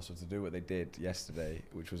Newcastle to do what they did yesterday,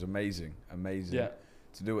 which was amazing. Yeah.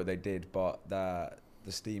 To do what they did, but that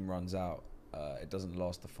the steam runs out. It doesn't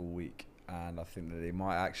last the full week, and I think that they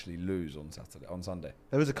might actually lose on Sunday.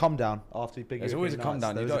 There was a come down after big. There's always a come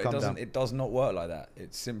down. It does not work like that.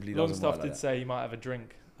 It simply doesn't work like that. Longstaff did say he might have a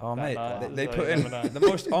drink. Oh mate, they put in the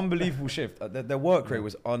most unbelievable shift. Their work rate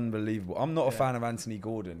was unbelievable. I'm not a fan of Anthony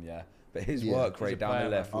Gordon, but his work rate down the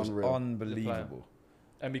left was unbelievable.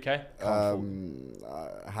 MBK?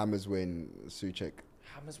 Hammers win. Souček.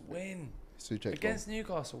 Hammers win. Souček against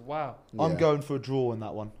Newcastle. Wow. Yeah. I'm going for a draw in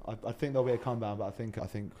that one. I think there'll be a comeback, but I think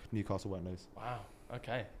Newcastle won't lose. Wow.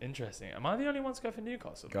 Okay. Interesting. Am I the only one to go for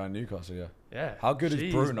Newcastle? Going Newcastle, yeah. Yeah. How good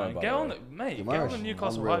is Bruno? Man. By Get the on, way? Mate. Get on the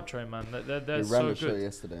Newcastle hype train, man. They're so good. Show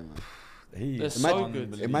yesterday, man. They're so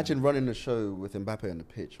good. Imagine running the show with Mbappe on the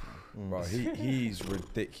pitch, man. Bro, he's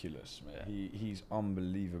ridiculous, man. Yeah. He's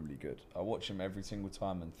unbelievably good. I watch him every single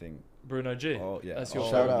time and think, Bruno G. oh yeah, That's your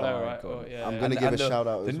shout favorite out. player, right? God. Oh, yeah, I'm yeah. gonna give a shout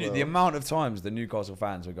out as well. The amount of times the Newcastle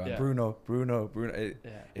fans were going, Yeah. Bruno.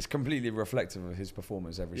 Yeah. It's completely reflective of his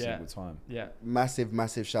performance every single time. Yeah.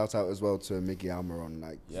 Massive shout out as well to Miggy Almiron.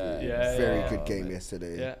 Like, very good game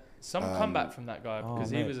yesterday. Yeah. Some comeback from that guy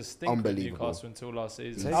because he was a stinker at Newcastle until last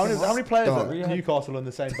season. How many players Stop. at Newcastle on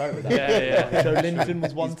the same boat with that? Yeah. So Linton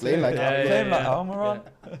was one playing too. like Almiron.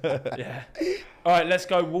 Yeah. All right, let's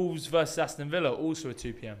go. Wolves versus Aston Villa, also at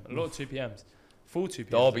 2 p.m. A lot of 2 p.m s. Full 2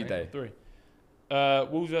 p.m. Derby day. 3.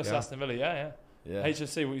 Wolves versus Aston Villa. Yeah.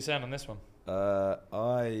 HFC, what are you saying on this one?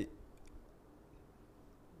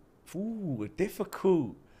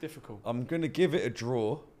 Difficult. I'm gonna give it a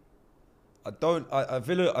draw.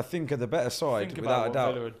 Villa, I think, are the better side, Think without about a doubt.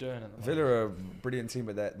 what Villa are doing at the moment. Villa are a brilliant team,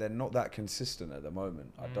 but they're not that consistent at the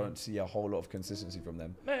moment. I don't see a whole lot of consistency from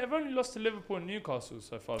them. Mate, I've only lost to Liverpool and Newcastle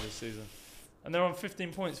so far this season. And they're on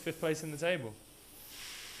 15 points, 5th place in the table.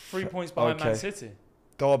 3 points behind Man City.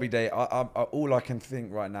 Derby day, all I can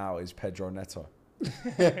think right now is Pedro Neto.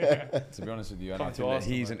 To be honest with you, and I think that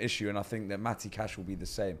he's an issue, and I think that Matty Cash will be the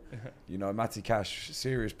same. You know, Matty Cash,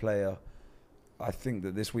 serious player. I think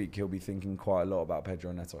that this week he'll be thinking quite a lot about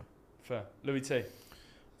Pedro Neto. Fair. Louis T.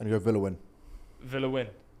 And you go Villa win. Villa win.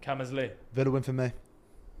 Cameras Lee. Villa win for me.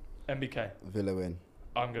 MBK. Villa win.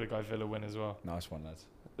 I'm going to go Villa win as well. Nice one, lads.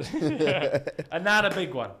 And now the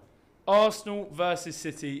big one. Arsenal versus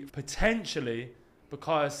City. Potentially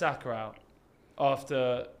Bukayo Saka out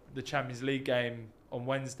after the Champions League game on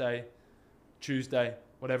Wednesday, Tuesday,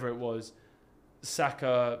 whatever it was.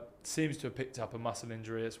 Saka seems to have picked up a muscle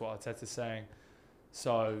injury. That's what Arteta's saying.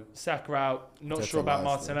 So Saka out. Not sure about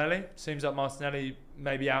Martinelli. Seems like Martinelli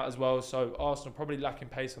may be out as well. So Arsenal probably lacking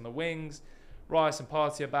pace on the wings. Rice and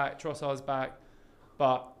Partey are back. Trossard's back.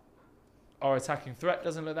 But our attacking threat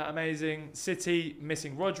doesn't look that amazing. City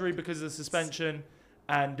missing Rodri because of the suspension.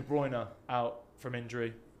 And De Bruyne out from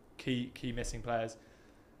injury. Key missing players.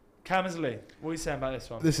 Cammersley, what are you saying about this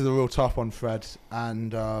one? This is a real tough one, Fred.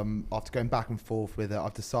 And after going back and forth with it,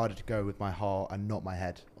 I've decided to go with my heart and not my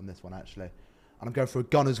head on this one, actually. And I'm going for a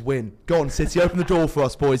Gunners win. Go on, City, open the door for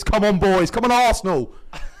us, boys. Come on, boys. Come on, Arsenal.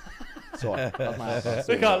 Sorry.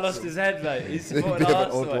 The guy lost his head, mate. He's supporting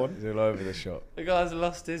Arsenal. He's all over the shot. The guy's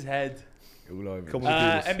lost his head. All over. Come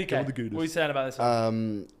on, MBK, what are you saying about this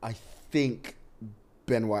one? I think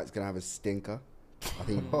Ben White's gonna have a stinker. I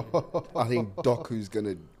think Doku's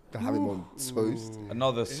gonna have him on toast.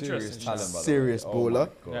 Another serious talent, by the way. Serious baller.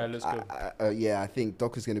 Yeah, it looks good. I think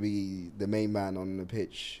Doku's gonna be the main man on the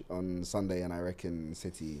pitch on Sunday, and I reckon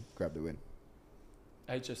City grab the win.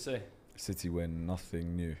 HFC. City win,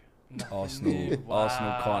 nothing new. Arsenal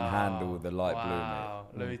can't handle the light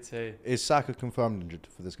blue, mate. Louis T. Is Saka confirmed injured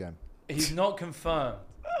for this game? He's not confirmed.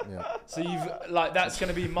 Yeah. So that's going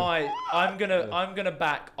to be my. I'm gonna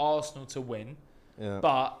back Arsenal to win. Yeah.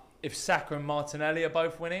 But if Saka and Martinelli are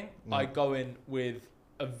both winning, I go in with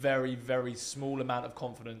a very, very small amount of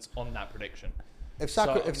confidence on that prediction. If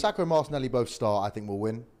Saka and Martinelli both start, I think we'll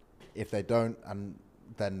win. If they don't, and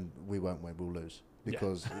then we won't win, we'll lose.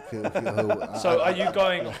 Because so are you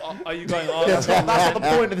going Arsenal? That's not the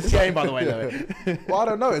point of this game, by the way, though. Well, I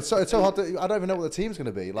don't know. It's so hard to. I don't even know what the team's going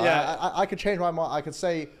to be. Like, I could change my mind. I could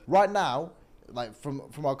say right now, like from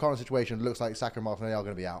our current situation, it looks like Saka and Martinelli are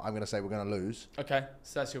going to be out. I'm going to say we're going to lose. Okay,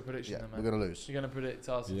 so that's your prediction, then, man. We're going to lose. You're going to predict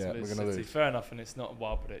Arsenal to lose we're going to City. lose. Fair enough, and it's not a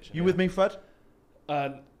wild prediction. You with me, Fred?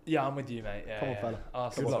 Yeah, I'm with you, mate. Yeah, Come on, fella.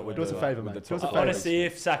 Arsenal. Do us a favour, mate. Honestly,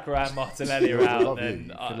 if Saka and Martinelli are out,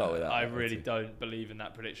 then I really Obviously. don't believe in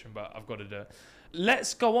that prediction, but I've got to do it.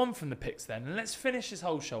 Let's go on from the picks then, and let's finish this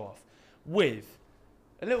whole show off with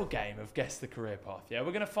a little game of Guess the Career Path. Yeah,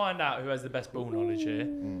 we're going to find out who has the best ball knowledge here.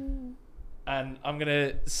 And I'm going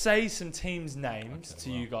to say some teams' names to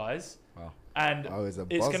you guys. Wow. And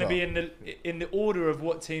it's going to be in the order of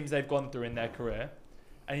what teams they've gone through in their career.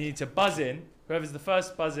 And you need to buzz in. Whoever's the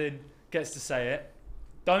first buzz in gets to say it.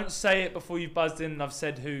 Don't say it before you've buzzed in and I've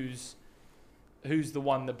said who's the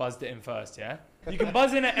one that buzzed it in first, yeah? You can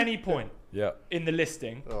buzz in at any point in the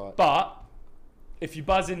listing. Right. But if you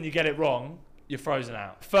buzz in and you get it wrong, you're frozen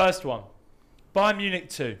out. First one. Bayern Munich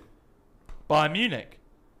 2. Bayern Munich.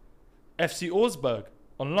 FC Augsburg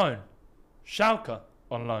on loan. Schalke.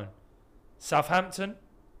 on loan. Southampton,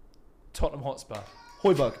 Tottenham Hotspur.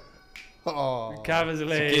 Højbjerg. Oh. Cavs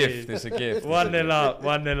lead. It's a gift. It's a gift. 1-0 up.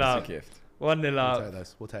 1-0 up. It's a gift. 1-0 up.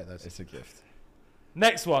 We'll take those. It's a gift.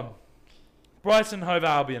 Next one. Brighton Hove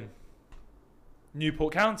Albion.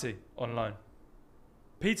 Newport County on loan.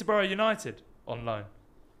 Peterborough United on loan.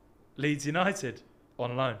 Leeds United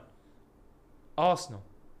on loan. Arsenal.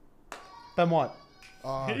 Ben White.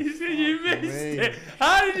 Oh, You missed me. it.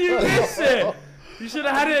 How did you miss it? You should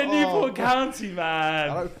have had it at Newport County, man.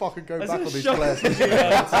 I don't fucking go That's back a on these shocker players. from you, LT.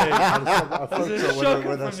 I focus That's a on shocker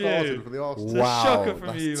when they're from started you. for the Arsenal. It's a shocker from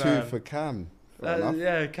that's you, 2 man. for Cam. Fair enough.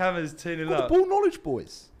 Yeah, Cam is 2-0 Got the up. ball knowledge,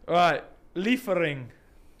 boys. All right, Liefering.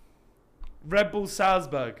 Red Bull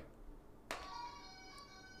Salzburg.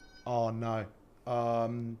 Oh no.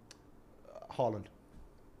 Haaland.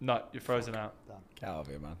 No, you're frozen out. Get out of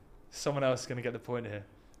here, man. Someone else is going to get the point here.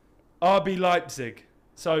 RB Leipzig.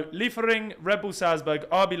 So, Liefering, Red Bull Salzburg,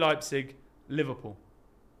 RB Leipzig, Liverpool.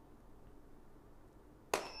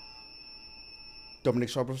 Dominic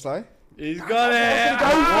Szoboszlai. He's got it.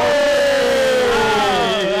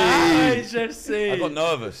 HFC. I got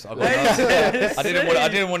nervous. I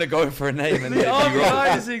didn't want to go for a name and The it be RB wrong.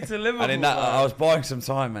 Leipzig to Liverpool. And in that, man. I was buying some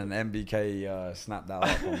time, and MBK snapped that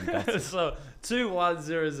up on me. So,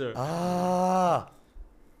 2-1-0-0. Ah.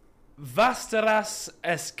 Vasteras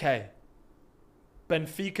SK.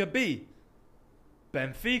 Benfica B.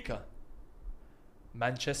 Benfica.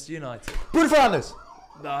 Manchester United. Bruno Fernandes.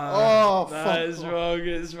 No, Oh, no, fuck. it's wrong.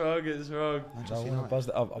 It's wrong. It's wrong.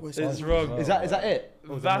 It's wrong. Is that it?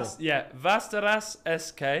 Or is there more? Vasteras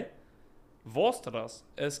SK. Vasteras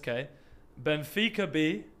SK. Benfica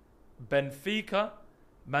B. Benfica.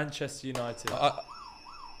 Manchester United.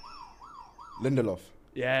 Lindelof.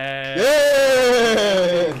 Yeah.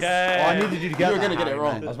 Yeah! Okay. Oh, I needed you to get You were that, gonna get it Harry,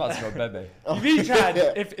 wrong. man. I was about to go Bebe. You've each had,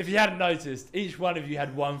 if you hadn't noticed, each one of you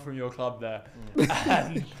had one from your club there.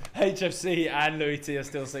 And HFC and Louis T are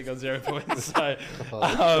still sitting on 0 points. So,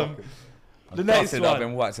 the next I've one.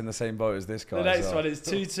 been whacked in the same boat as this guy. The next so. one is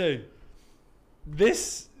 2-2.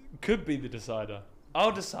 This could be the decider.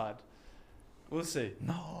 I'll decide. We'll see.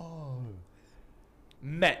 No.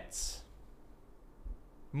 Mets.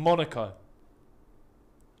 Monaco.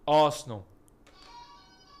 Arsenal.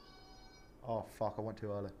 Oh fuck! I went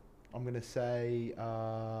too early. I'm gonna say.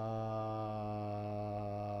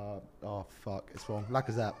 Oh fuck! It's wrong.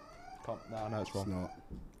 Lacazette. No, no, it's It's wrong. not.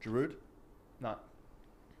 Giroud. No.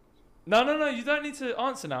 No. You don't need to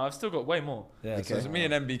answer now. I've still got way more. Yeah, so Okay. it's me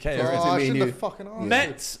and MBK. Yeah, are it's Oh, me I and shouldn't you. have fucking asked.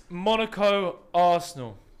 Mets, Monaco,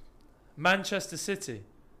 Arsenal. Manchester City.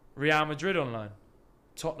 Real Madrid on loan.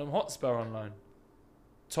 Tottenham Hotspur on loan.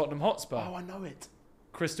 Tottenham Hotspur. Oh, I know it.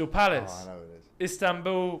 Crystal Oh, Palace. I know it is.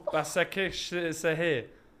 Istanbul Başakşehir. Say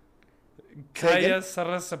Kaya again?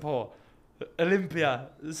 Sarasapor. Olympia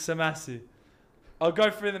Samasi. I'll go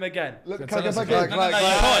through them again. Look, Tell can I us get again. back No, in? no, you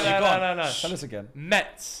can't. You No, can't. no. Tell us again.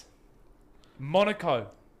 Mets. Monaco.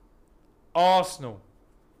 Arsenal.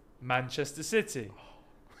 Manchester City.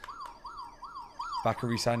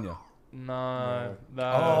 Bakary Sanya. No.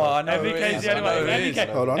 Oh, I know who it MBK's is. the only I know one. who it is. MBK,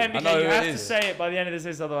 Hold on. I MBK, know you who have it to is. say it by the end of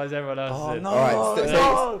this, otherwise everyone else Oh, is it. no. All right,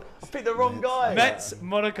 No, I picked the wrong guy. Mets,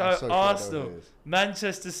 Monaco, I'm so sure I know who Arsenal, it is.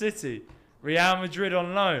 Manchester City, Real Madrid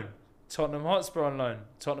on loan, Tottenham Hotspur on loan,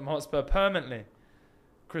 Tottenham Hotspur permanently,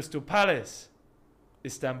 Crystal Palace,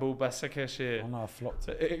 Istanbul Başakşehir, Oh no, I flopped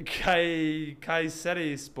it.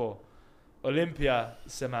 Kayserispor, Olympia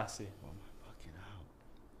Samasi. Fucking hell.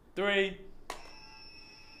 3.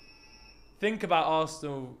 Think about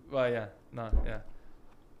Arsenal. Well, yeah. No, yeah.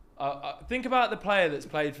 Think about the player that's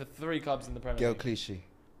played for 3 clubs in the Premier Gael League. Clichy.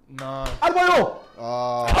 No. Adebayor.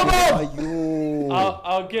 Come on! Ayo.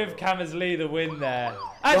 I'll give Cammersley the win there.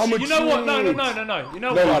 Actually, you know what? No. You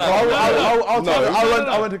know No, what? I'll No, tell you.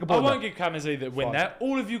 no, I won't take a I point. won't give Cammersley the win Fine. there.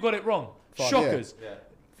 All of you got it wrong. Fine. Shockers.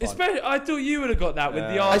 Especially, I thought you would have got that with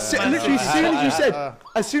the Yeah. Arsenal. Literally, Man as City. soon as you said,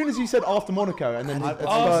 as soon as you said after Monaco, and then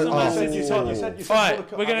Arsenal, Man City, you Tottenham. said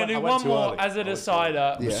Right, we're going to do I went one too more early. as a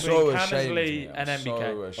decider Yeah. between So ashamed. Cammersley mate. and I'm MBK.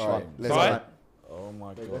 So All right, ashamed. let's Right? go. Oh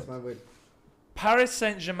my That's god. my win. Paris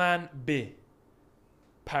Saint-Germain B.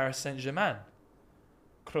 Paris Saint-Germain.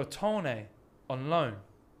 Crotone on loan.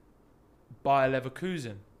 Bayer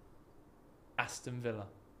Leverkusen. Aston Villa.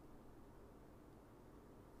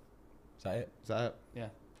 Is that it? Is that it? Yeah.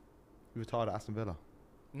 You retired at Aston Villa.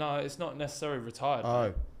 No, it's not necessarily retired.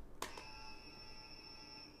 Oh.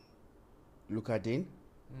 Luka Dean.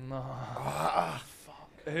 No.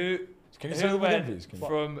 Who? Can you Who say them again, went please? Can you-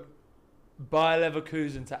 from Bayer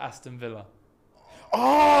Leverkusen to Aston Villa?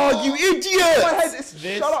 Oh, you idiot! My head is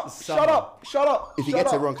shut up. If he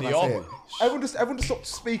gets it wrong, can I say it? Everyone just stop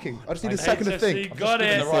speaking. I just need a second to think. Got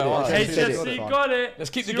it. HFC got it. Let's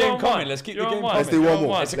keep the game coming. Let's keep the game coming. Let's do one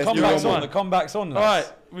more. It's a comeback's on. The comeback's on. All right.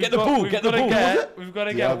 Get the ball. Get the ball. We've got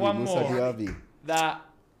to get one more that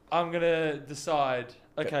I'm going to decide.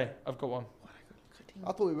 Okay, I've got one.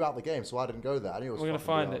 I thought we were out of the game, so I didn't go there. I knew it was We're going to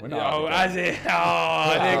find it. Oh, as it. Oh,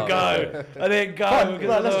 I didn't go. We're going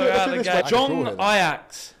to let's do it this way. John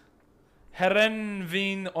Ajax.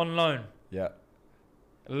 Herenveen on loan. Yeah.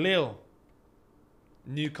 Lille.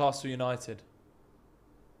 Newcastle United.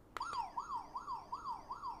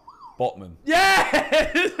 Botman. Yeah!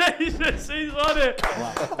 HFC's on it.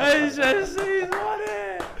 HFC's on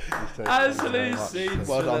it. Absolute seeds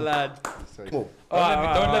for the lad. Don't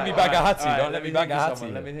let me bag a hattie. Don't let me bag a hattie.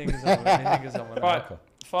 Let me think of someone. Right,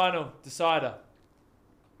 final decider.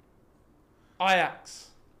 Ajax.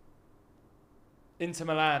 Inter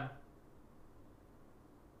Milan.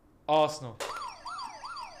 Arsenal.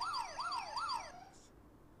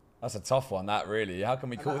 That's a tough one, that really. How can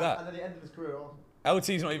we call that? And then the end of his career.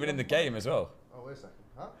 LT's not even in the game as well. Oh, wait a second.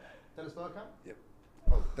 Huh? Dennis Bergkamp? Yep.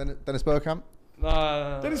 Oh, Dennis Bergkamp?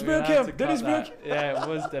 No. Dennis Bergkamp. Dennis Bergkamp. Yeah, it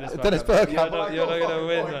was Dennis Bergkamp. Dennis Bergkamp. You're not going to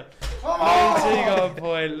win, man. Louis got a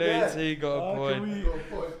point. Louis got a point.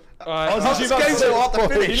 I was literally about to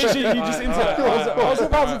finish. I was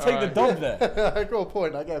about to take the dub there. I got a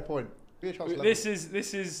point. I get a point. This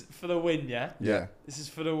is for the win, yeah? Yeah. This is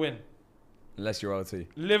for the win. Unless you're LT.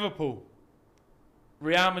 Liverpool.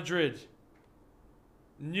 Real Madrid.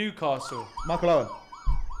 Newcastle. Michael Owen.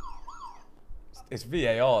 It's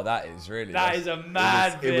VAR, that is really. That is a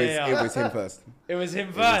mad VAR. It was him first. It was him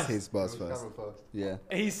It first. was his buzz first. Yeah.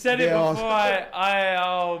 He said it before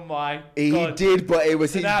oh my He God. did, but it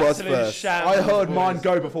was his buzz Absolute first. shambles, I heard boys. mine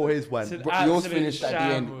go before his went. It's an But yours absolute finished at the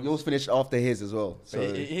end. shambles. Yours finished after his as well. So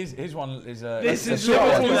His one is. This is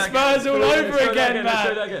shot. Liverpool Spurs all over again, Let's do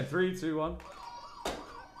man. that again. 3, 2, 1.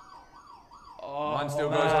 Oh, Mine still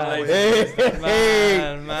goes on later.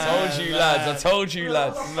 Man, I told you, lads. I told you,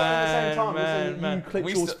 lads. Man.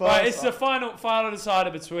 Right, it's the final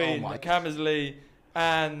decider between Cammersley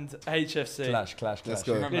and HFC. Clash. Let's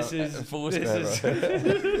go. This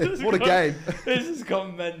is What a game. This has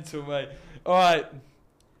gone mental, mate. All right,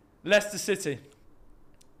 Leicester City,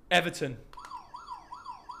 Everton.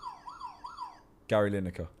 Gary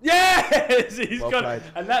Lineker. Yes, he's Well got, played.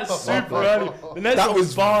 and that's super early. The next that one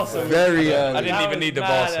was Barca. very I early. didn't even need the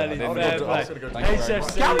Barca. I didn't need the Barca.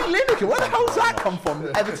 HFC. Gary Lineker, where the hell's that come from?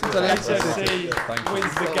 Everton to Leicester City. HFC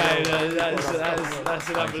wins the game. That's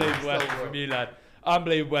an unbelievable effort from you, lad.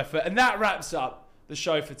 Unbelievable effort. And that wraps up the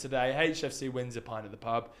show for today. HFC wins a pint at the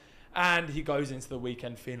pub, and he goes into the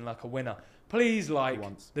weekend feeling like a winner. Please like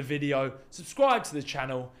the video, subscribe to the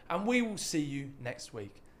channel, and we will see you next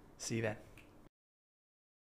week. See you then.